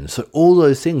communication. So all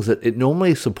those things that it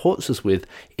normally supports us with,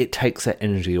 it takes that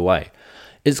energy away.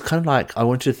 It's kind of like, I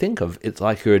want you to think of, it's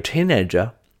like you're a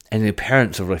teenager and your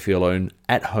parents have left you alone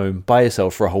at home by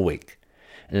yourself for a whole week.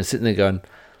 And they're sitting there going,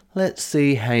 let's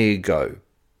see how you go.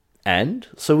 And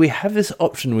so we have this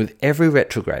option with every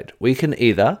retrograde. We can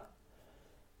either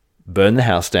burn the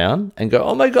house down and go,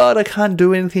 oh my God, I can't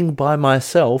do anything by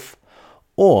myself.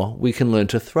 Or we can learn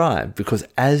to thrive, because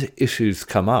as issues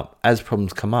come up, as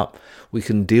problems come up, we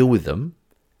can deal with them,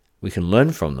 we can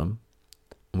learn from them,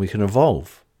 and we can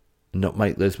evolve and not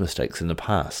make those mistakes in the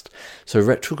past. So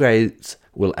retrogrades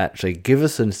will actually give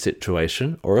us a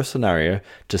situation or a scenario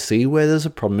to see where there's a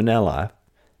problem in our life,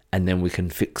 and then we can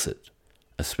fix it.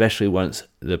 Especially once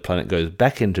the planet goes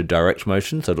back into direct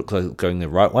motion, so it looks like it's going the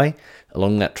right way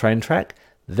along that train track,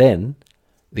 then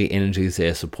the energy is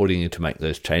there supporting you to make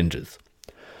those changes.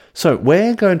 So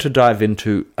we're going to dive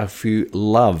into a few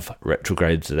love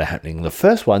retrogrades that are happening. The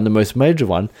first one, the most major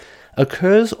one,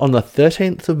 occurs on the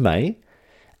 13th of May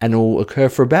and will occur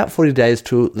for about 40 days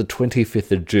to the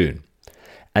 25th of June.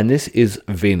 And this is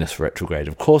Venus retrograde.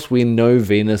 Of course, we know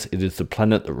Venus, it is the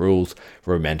planet that rules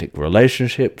romantic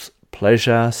relationships,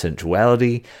 pleasure,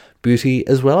 sensuality, beauty,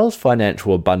 as well as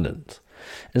financial abundance.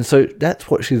 And so that's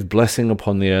what she's blessing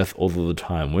upon the earth all of the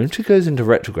time. When she goes into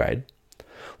retrograde,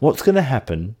 what's going to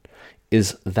happen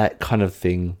is that kind of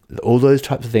thing, all those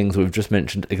types of things we've just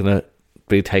mentioned are going to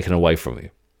be taken away from you.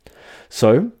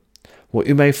 So what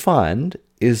you may find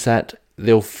is that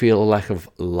they'll feel a lack of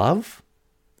love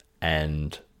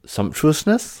and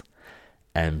sumptuousness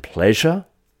and pleasure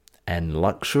and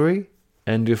luxury,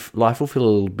 and your life will feel a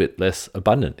little bit less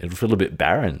abundant. It'll feel a bit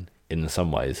barren in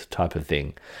some ways, type of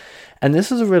thing. And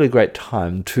this is a really great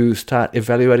time to start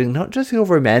evaluating not just your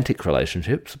romantic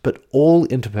relationships, but all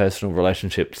interpersonal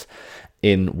relationships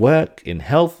in work, in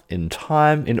health, in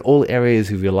time, in all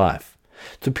areas of your life.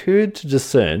 It's a period to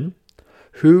discern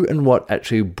who and what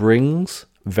actually brings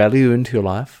value into your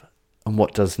life and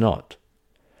what does not.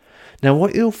 Now,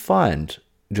 what you'll find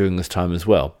during this time as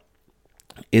well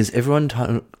is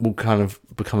everyone will kind of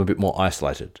become a bit more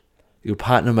isolated. Your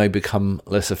partner may become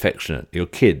less affectionate. Your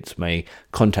kids may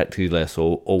contact you less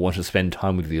or want to spend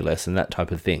time with you less and that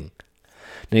type of thing.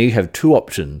 Now, you have two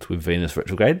options with Venus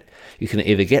retrograde. You can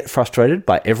either get frustrated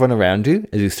by everyone around you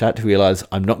as you start to realize,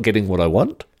 I'm not getting what I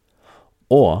want,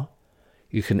 or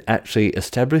you can actually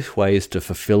establish ways to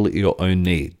fulfill your own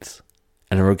needs.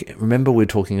 And remember, we're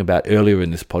talking about earlier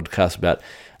in this podcast about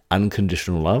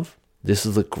unconditional love. This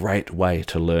is a great way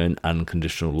to learn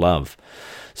unconditional love.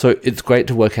 So it's great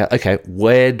to work out, okay,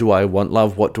 where do I want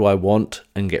love? What do I want?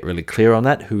 And get really clear on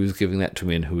that. Who is giving that to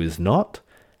me and who is not?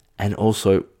 And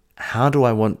also, how do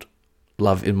I want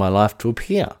love in my life to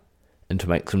appear and to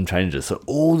make some changes? So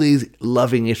all these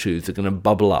loving issues are going to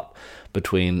bubble up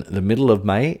between the middle of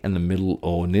May and the middle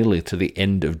or nearly to the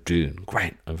end of June.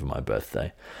 Great, over my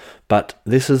birthday. But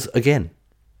this is, again,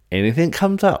 anything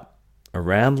comes up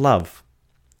around love,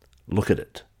 look at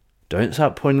it. Don't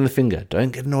start pointing the finger.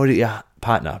 Don't get annoyed at your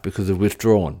partner because they've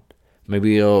withdrawn.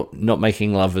 Maybe you're not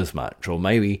making love as much, or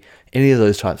maybe any of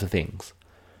those types of things.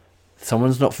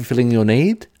 Someone's not fulfilling your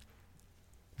need.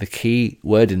 The key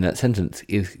word in that sentence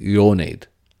is your need,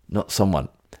 not someone.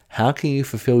 How can you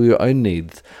fulfill your own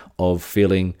needs of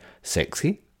feeling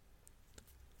sexy,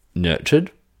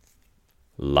 nurtured,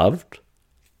 loved,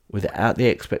 without the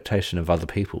expectation of other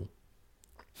people?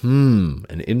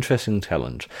 An interesting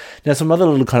challenge. Now, some other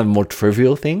little kind of more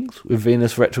trivial things with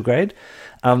Venus retrograde.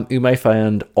 You may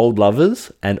find old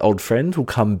lovers and old friends will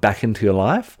come back into your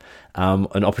life.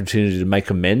 An opportunity to make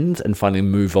amends and finally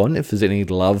move on if there's any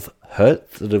love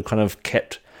hurts that have kind of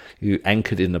kept you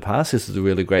anchored in the past. This is a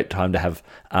really great time to have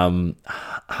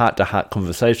heart-to-heart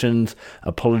conversations,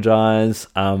 apologize,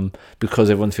 because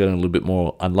everyone's feeling a little bit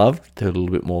more unloved, they're a little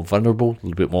bit more vulnerable, a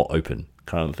little bit more open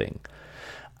kind of thing.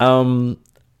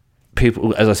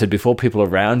 People, as I said before, people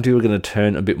around you are going to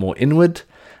turn a bit more inward,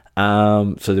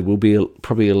 so there will be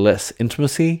probably a less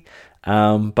intimacy,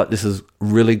 but this is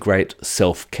really great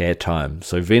self-care time.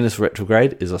 So Venus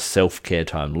retrograde is a self-care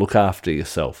time. Look after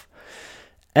yourself.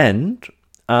 And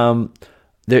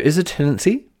there is a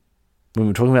tendency, when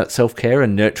we're talking about self-care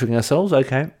and nurturing ourselves,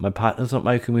 okay, my partner's not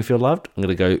making me feel loved, I'm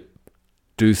going to go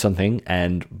do something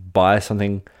and buy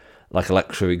something like a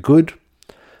luxury good,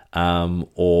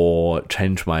 or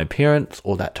change my appearance,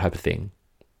 or that type of thing.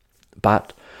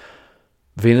 But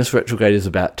Venus retrograde is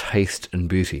about taste and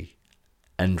beauty,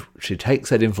 and she takes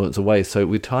that influence away, so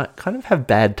we kind of have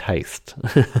bad taste.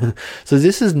 So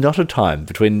this is not a time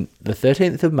between the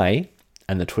 13th of May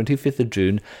and the 25th of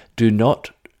June. Do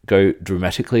not go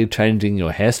dramatically changing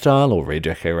your hairstyle or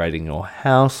redecorating your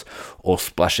house or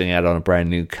splashing out on a brand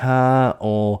new car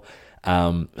or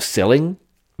selling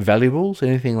valuables,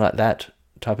 anything like that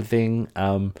type of thing,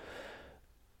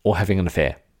 or having an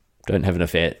affair. Don't have an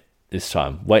affair this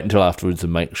time. Wait until afterwards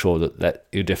and make sure that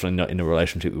you're definitely not in a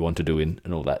relationship you want to do and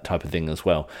all that type of thing as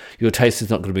well. Your taste is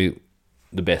not going to be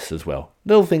the best as well.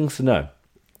 Little things to know.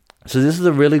 So this is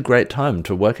a really great time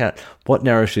to work out what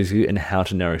nourishes you and how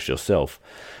to nourish yourself.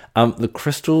 The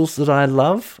crystals that I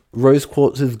love, rose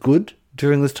quartz is good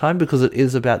during this time because it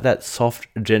is about that soft,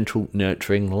 gentle,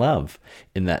 nurturing love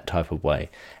in that type of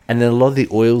way. And then a lot of the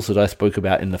oils that I spoke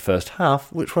about in the first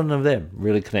half, which one of them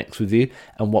really connects with you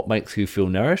and what makes you feel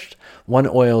nourished? One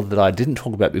oil that I didn't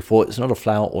talk about before, it's not a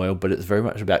flower oil, but it's very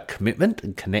much about commitment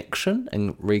and connection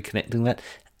and reconnecting that,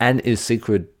 and is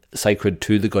sacred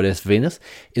to the goddess Venus,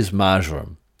 is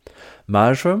marjoram.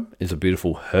 Marjoram is a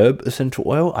beautiful herb essential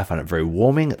oil. I find it very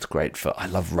warming. It's great I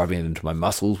love rubbing it into my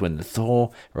muscles when they're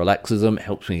sore, relaxes them,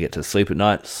 helps me get to sleep at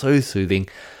night. So soothing.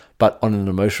 But on an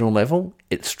emotional level,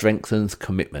 it strengthens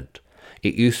commitment.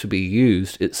 It used to be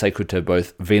used, it's sacred to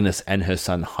both Venus and her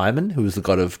son Hymen, who is the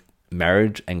god of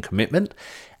marriage and commitment,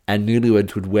 and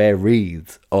newlyweds would wear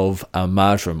wreaths of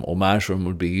marjoram, or marjoram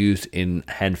would be used in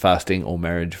hand fasting or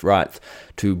marriage rites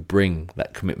to bring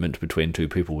that commitment between two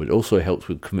people. It also helps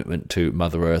with commitment to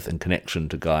Mother Earth and connection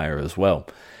to Gaia as well.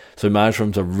 So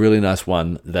marjoram's a really nice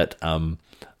one that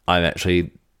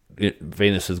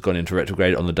Venus has gone into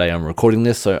retrograde on the day I'm recording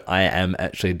this, so I am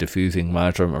actually diffusing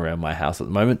marjoram around my house at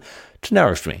the moment to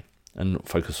nourish me and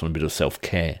focus on a bit of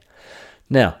self-care.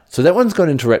 Now, so that one's gone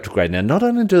into retrograde. Now, not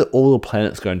only do all the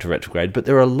planets go into retrograde, but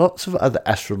there are lots of other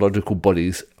astrological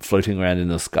bodies floating around in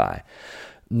the sky.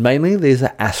 Mainly, these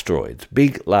are asteroids,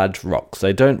 big, large rocks.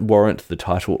 They don't warrant the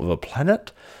title of a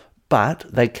planet, but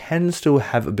they can still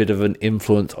have a bit of an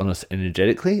influence on us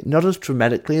energetically, not as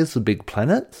dramatically as the big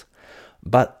planets,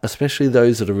 but especially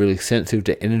those that are really sensitive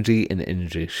to energy and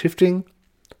energy shifting,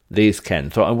 these can.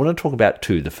 So I want to talk about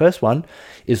two. The first one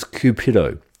is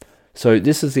Cupido. So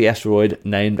this is the asteroid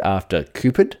named after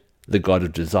Cupid, the god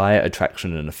of desire,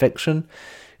 attraction, and affection.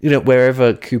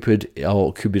 Wherever Cupid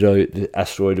or Cupido, the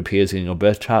asteroid, appears in your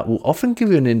birth chart, will often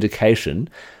give you an indication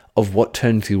of what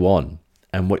turns you on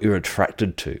and what you're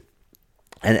attracted to.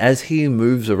 And as he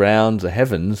moves around the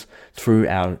heavens through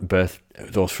our birth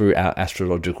or through our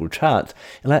astrological charts,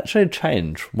 it'll actually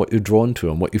change what you're drawn to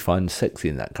and what you find sexy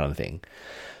and that kind of thing.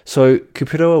 So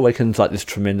Cupido awakens like this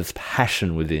tremendous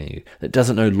passion within you that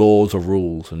doesn't know laws or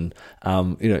rules, and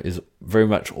is very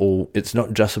much it's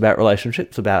not just about relationships,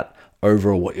 it's about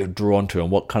overall what you're drawn to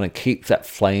and what kind of keeps that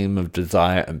flame of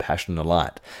desire and passion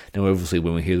alight. Now, obviously,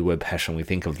 when we hear the word passion, we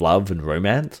think of love and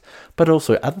romance, but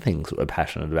also other things that we're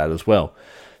passionate about as well.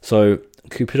 So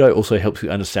Cupido also helps you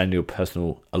understand your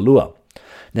personal allure.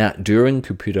 Now, during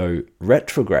Cupido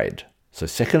retrograde, so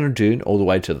 2nd of June all the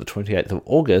way to the 28th of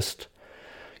August,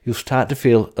 you'll start to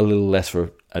feel a little less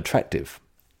attractive,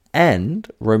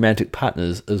 and romantic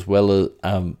partners, as well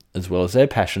as their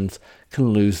passions, can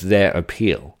lose their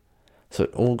appeal. So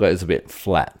it all goes a bit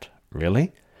flat.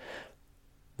 Really?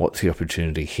 What's the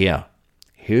opportunity here?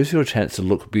 Here's your chance to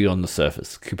look beyond the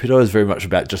surface. Cupido is very much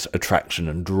about just attraction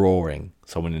and drawing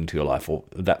someone into your life, or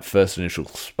that first initial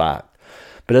spark.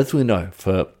 But as we know,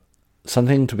 for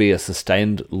something to be a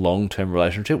sustained long-term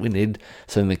relationship, we need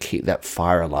something to keep that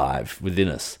fire alive within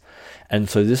us. And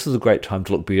so this is a great time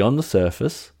to look beyond the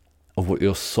surface of what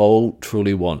your soul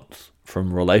truly wants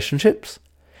from relationships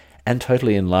and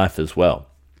totally in life as well.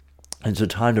 And it's a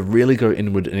time to really go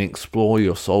inward and explore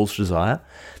your soul's desire,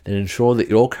 then ensure that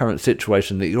your current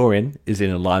situation that you're in is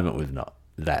in alignment with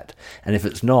that. And if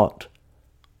it's not,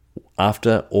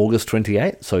 after August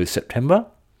 28th, so September,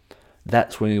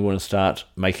 that's when you want to start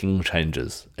making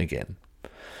changes again.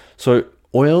 So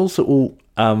oils that will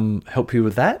help you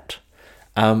with that.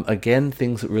 Again,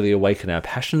 things that really awaken our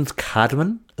passions.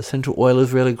 Cardamom essential oil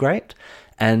is really great.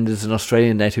 And there's an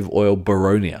Australian native oil,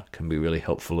 Boronia, can be really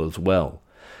helpful as well.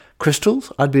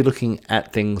 Crystals, I'd be looking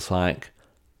at things like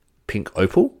pink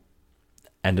opal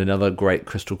and another great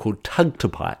crystal called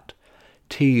Tugtupite,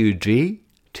 Tugtupite.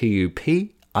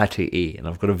 And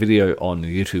I've got a video on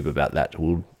YouTube about that.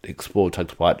 We'll explore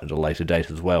Tugtupite at a later date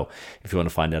as well if you want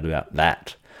to find out about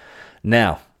that.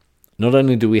 Now, not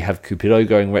only do we have Cupido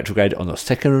going retrograde on the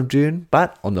 2nd of June,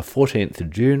 but on the 14th of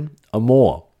June,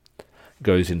 Amor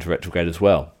goes into retrograde as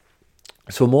well.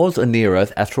 So Amors are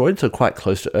near-Earth asteroids, so quite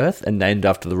close to Earth, and named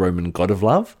after the Roman god of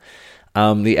love.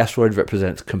 The asteroid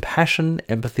represents compassion,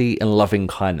 empathy, and loving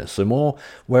kindness. So more,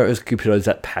 whereas Cupido is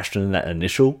that passion and that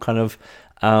initial kind of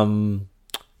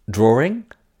drawing,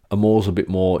 Amor's a bit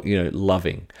more,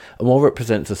 loving. Amor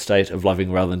represents a state of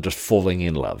loving rather than just falling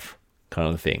in love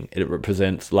kind of thing. It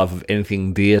represents love of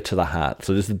anything dear to the heart.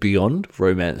 So this is beyond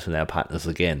romance and our partners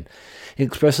again. It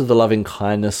expresses the loving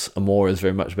kindness. Amor is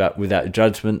very much about without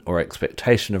judgment or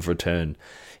expectation of return.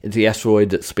 It's the asteroid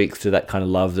that speaks to that kind of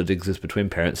love that exists between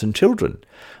parents and children,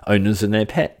 owners and their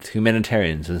pets,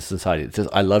 humanitarians and society. It says,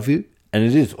 I love you, and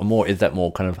it is. Amor is that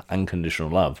more kind of unconditional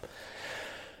love.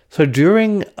 So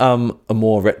during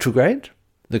Amor retrograde,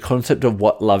 the concept of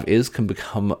what love is can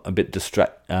become a bit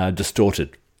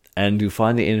distorted, and you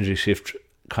find the energy shift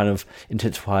kind of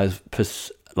intensifies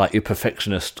like your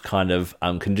perfectionist kind of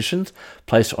conditions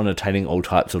placed on attaining all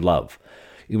types of love.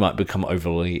 You might become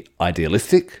overly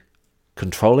idealistic,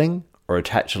 controlling, or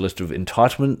attach a list of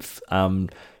entitlements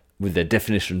with their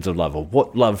definitions of love or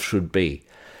what love should be.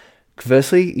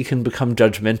 Conversely, you can become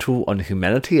judgmental on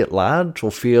humanity at large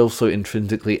or feel so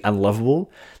intrinsically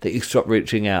unlovable that you stop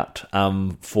reaching out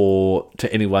to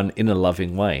anyone in a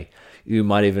loving way. You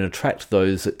might even attract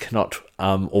those that cannot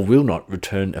or will not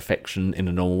return affection in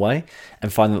a normal way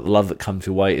and find that the love that comes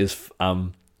your way is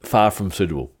far from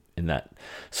suitable in that.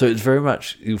 So it's very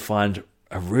much, you find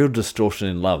a real distortion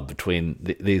in love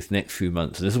between these next few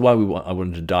months. And this is why I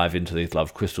wanted to dive into these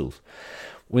love crystals.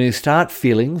 When you start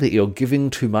feeling that you're giving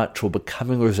too much or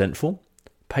becoming resentful,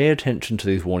 pay attention to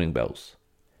these warning bells.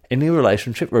 Any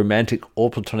relationship, romantic or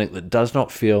platonic, that does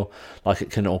not feel like it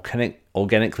can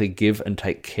organically give and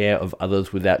take care of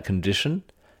others without condition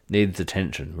needs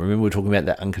attention. Remember, we're talking about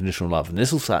that unconditional love, and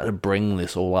this will start to bring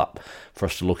this all up for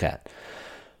us to look at.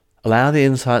 Allow the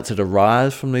insights that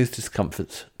arise from these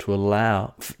discomforts to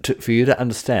allow for you to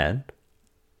understand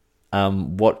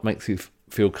what makes you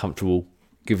feel comfortable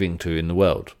giving to in the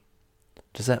world.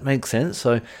 Does that make sense?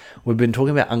 So we've been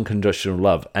talking about unconditional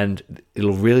love, and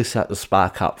it'll really start to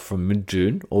spark up from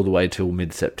mid-June all the way till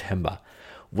mid-September.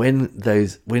 When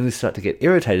you start to get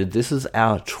irritated, this is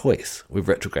our choice with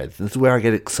retrogrades. This is where I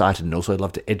get excited, and also I'd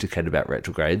love to educate about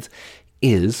retrogrades,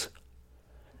 is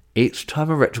each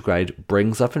time a retrograde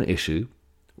brings up an issue,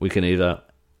 we can either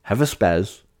have a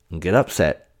spaz and get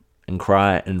upset and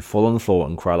cry and fall on the floor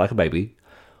and cry like a baby,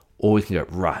 or we can go,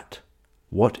 right,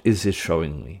 what is this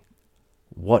showing me?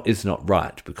 What is not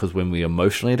right? Because when we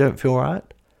emotionally don't feel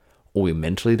right, or we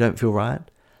mentally don't feel right,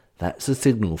 that's a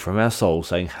signal from our soul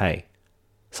saying, hey,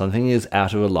 something is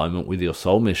out of alignment with your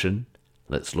soul mission.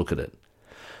 Let's look at it.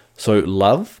 So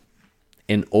love,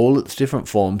 in all its different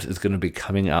forms, is going to be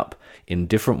coming up in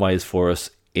different ways for us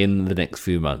in the next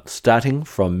few months, starting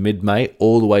from mid-May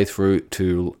all the way through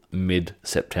to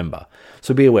mid-September.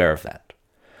 So be aware of that.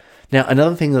 Now,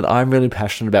 another thing that I'm really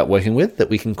passionate about working with, that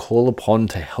we can call upon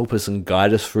to help us and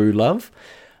guide us through love,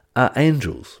 are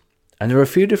angels. And there are a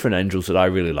few different angels that I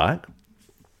really like.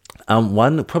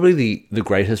 One, probably the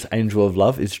greatest angel of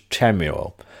love, is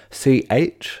Chamuel.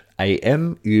 Chamuel.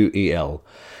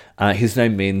 His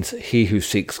name means he who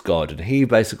seeks God. And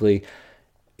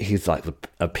he's like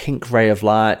a pink ray of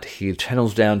light. He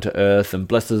channels down to earth and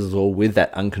blesses us all with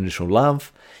that unconditional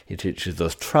love. He teaches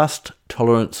us trust,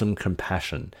 tolerance, and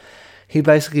compassion. He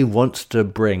basically wants to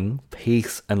bring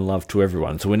peace and love to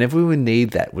everyone. So whenever we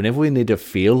need that, whenever we need to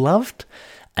feel loved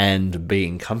and be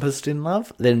encompassed in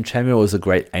love, then Chamuel is a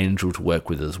great angel to work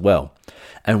with as well.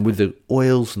 And with the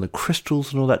oils and the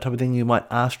crystals and all that type of thing, you might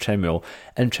ask Chamuel.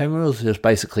 And Chamuel is just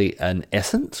basically an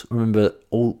essence. Remember,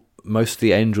 most of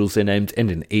the angels, their names end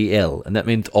in EL, and that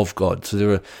means of God. So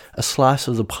they're a slice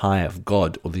of the pie of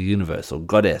God or the universe or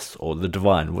goddess or the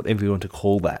divine, whatever you want to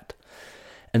call that.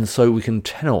 And so we can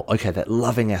channel, okay, that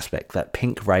loving aspect, that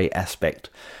pink ray aspect,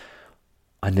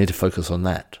 I need to focus on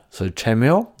that. So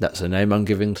Chamuel, that's the name I'm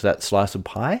giving to that slice of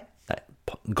pie, that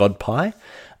God pie.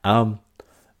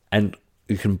 And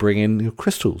you can bring in your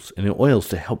crystals and your oils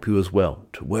to help you as well,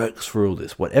 to work through all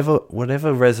this. Whatever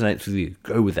resonates with you,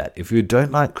 go with that. If you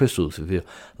don't like crystals, if you're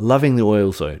loving the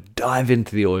oils though, dive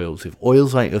into the oils. If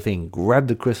oils ain't your thing, grab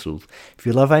the crystals. If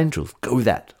you love angels, go with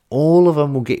that. All of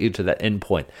them will get you to that end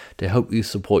point to help you,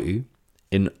 support you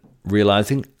in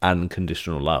realizing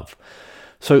unconditional love.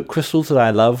 So crystals that I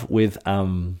love with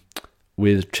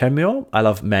Chamuel, I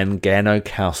love Mangano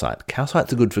calcite.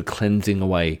 Calcites are good for cleansing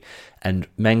away, and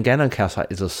Mangano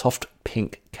calcite is a soft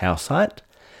pink calcite.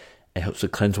 It helps to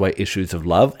cleanse away issues of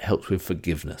love, helps with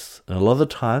forgiveness. And a lot of the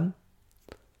time,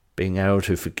 being able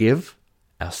to forgive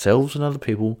ourselves and other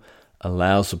people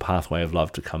allows the pathway of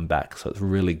love to come back. So it's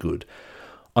really good.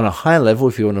 On a higher level,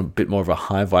 if you're on a bit more of a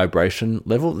high vibration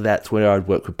level, that's where I'd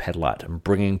work with petalite and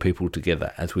bringing people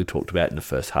together, as we talked about in the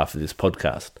first half of this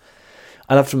podcast.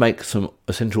 I love to make some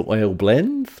essential oil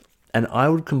blends, and I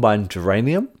would combine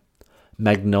geranium,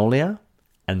 magnolia,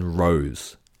 and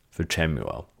rose for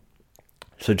Chamuel.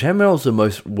 So Chamuel is the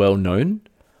most well-known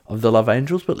of the love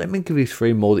angels, but let me give you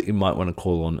 3 more that you might want to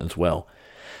call on as well.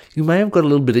 You may have got a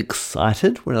little bit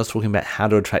excited when I was talking about how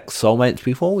to attract soulmates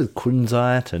before with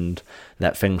kunzite and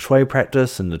that feng shui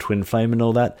practice and the twin flame and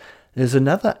all that. There's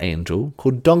another angel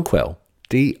called Donquel,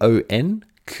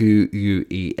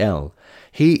 Donquel.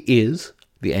 He is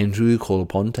the angel you call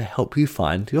upon to help you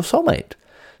find your soulmate.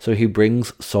 So he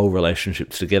brings soul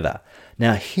relationships together.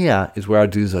 Now here is where I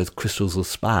do those crystals of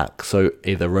spark. So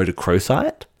either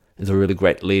rhodochrosite is a really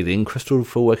great lead-in crystal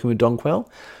for working with Donquel,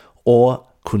 or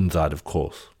kunzite, of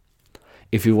course.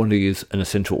 If you want to use an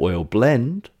essential oil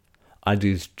blend, I'd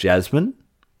use jasmine,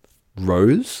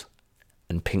 rose,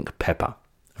 and pink pepper.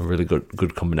 A really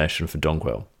good combination for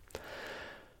Donquel.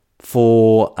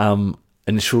 For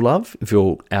initial love, if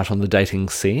you're out on the dating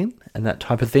scene and that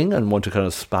type of thing and want to kind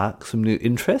of spark some new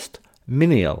interest,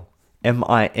 Miniel,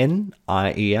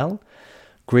 Miniel,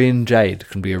 green jade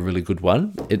can be a really good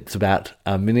one. It's about,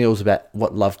 Miniel's about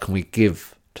what love can we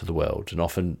give to the world, and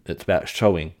often it's about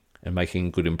showing and making a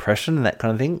good impression and that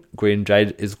kind of thing. Green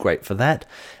jade is great for that.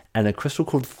 And a crystal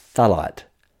called Thulite,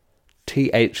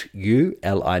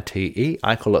 Thulite.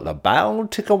 I call it the Bow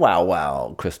Ticka Wow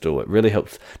Wow crystal. It really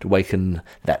helps to awaken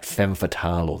that femme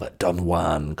fatale or that Don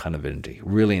Juan kind of energy.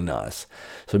 Really nice.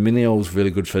 So Miniel is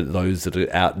really good for those that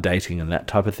are out dating and that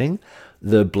type of thing.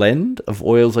 The blend of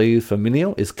oils I use for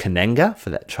Miniel is Kananga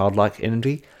for that childlike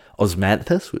energy,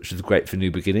 Osmanthus, which is great for new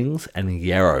beginnings, and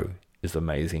Yarrow is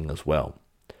amazing as well.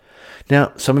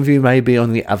 Now, some of you may be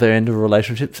on the other end of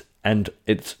relationships and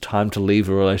it's time to leave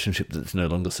a relationship that's no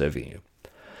longer serving you.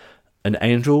 An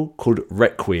angel called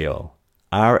Requiel,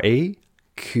 Requiel,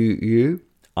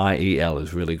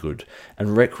 is really good.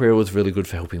 And Requiel is really good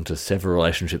for helping to sever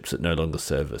relationships that no longer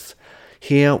serve us.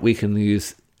 Here we can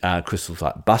use crystals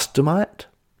like Bustamite,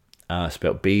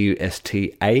 spelled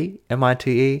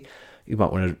Bustamite. You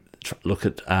might want to look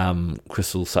at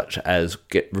crystals such as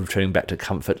returning back to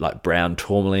comfort, like brown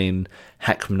tourmaline.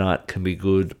 Hackmanite can be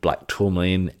good. Black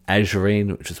tourmaline,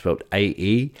 azurine, which is spelled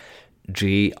Aegirine.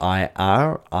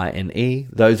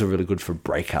 Those are really good for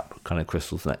breakup kind of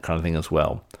crystals and that kind of thing as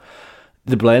well.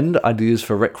 The blend I'd use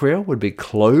for Requiel would be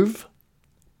clove,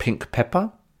 pink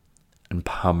pepper, and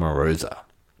Palmarosa.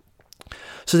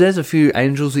 So there's a few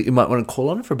angels that you might want to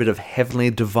call on for a bit of heavenly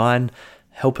divine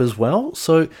help as well.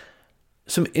 So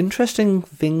some interesting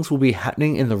things will be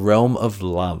happening in the realm of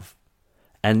love.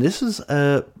 And this is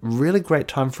a really great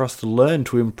time for us to learn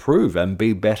to improve and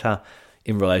be better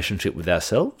in relationship with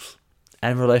ourselves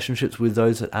and relationships with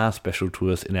those that are special to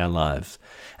us in our lives.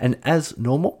 And as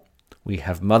normal, we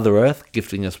have Mother Earth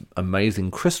gifting us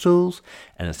amazing crystals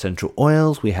and essential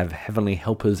oils. We have heavenly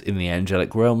helpers in the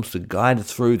angelic realms to guide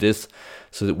us through this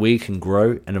so that we can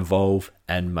grow and evolve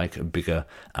and make a bigger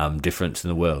difference in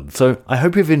the world. So I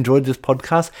hope you've enjoyed this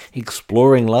podcast,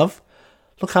 Exploring Love.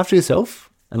 Look after yourself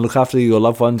and look after your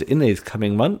loved ones in these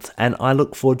coming months. And I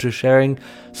look forward to sharing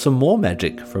some more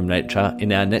magic from nature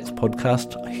in our next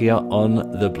podcast here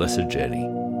on The Blessed Journey.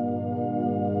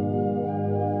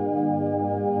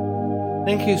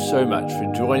 Thank you so much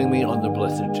for joining me on The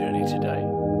Blessed Journey today.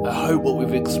 I hope what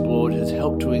we've explored has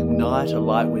helped to ignite a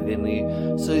light within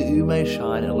you so that you may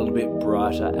shine a little bit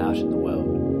brighter out in the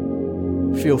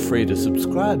world. Feel free to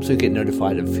subscribe so you get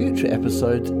notified of future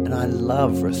episodes, and I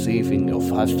love receiving your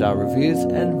 5-star reviews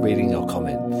and reading your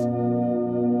comments.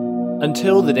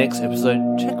 Until the next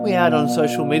episode, check me out on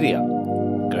social media.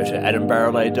 Go to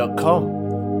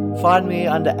adambarrowlay.com. Find me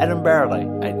under Adam Barrowlay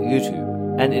at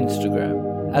YouTube and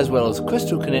Instagram. as well as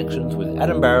Crystal Connections with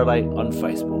Adam Barrelay on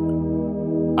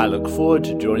Facebook. I look forward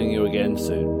to joining you again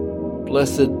soon.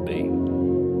 Blessed be.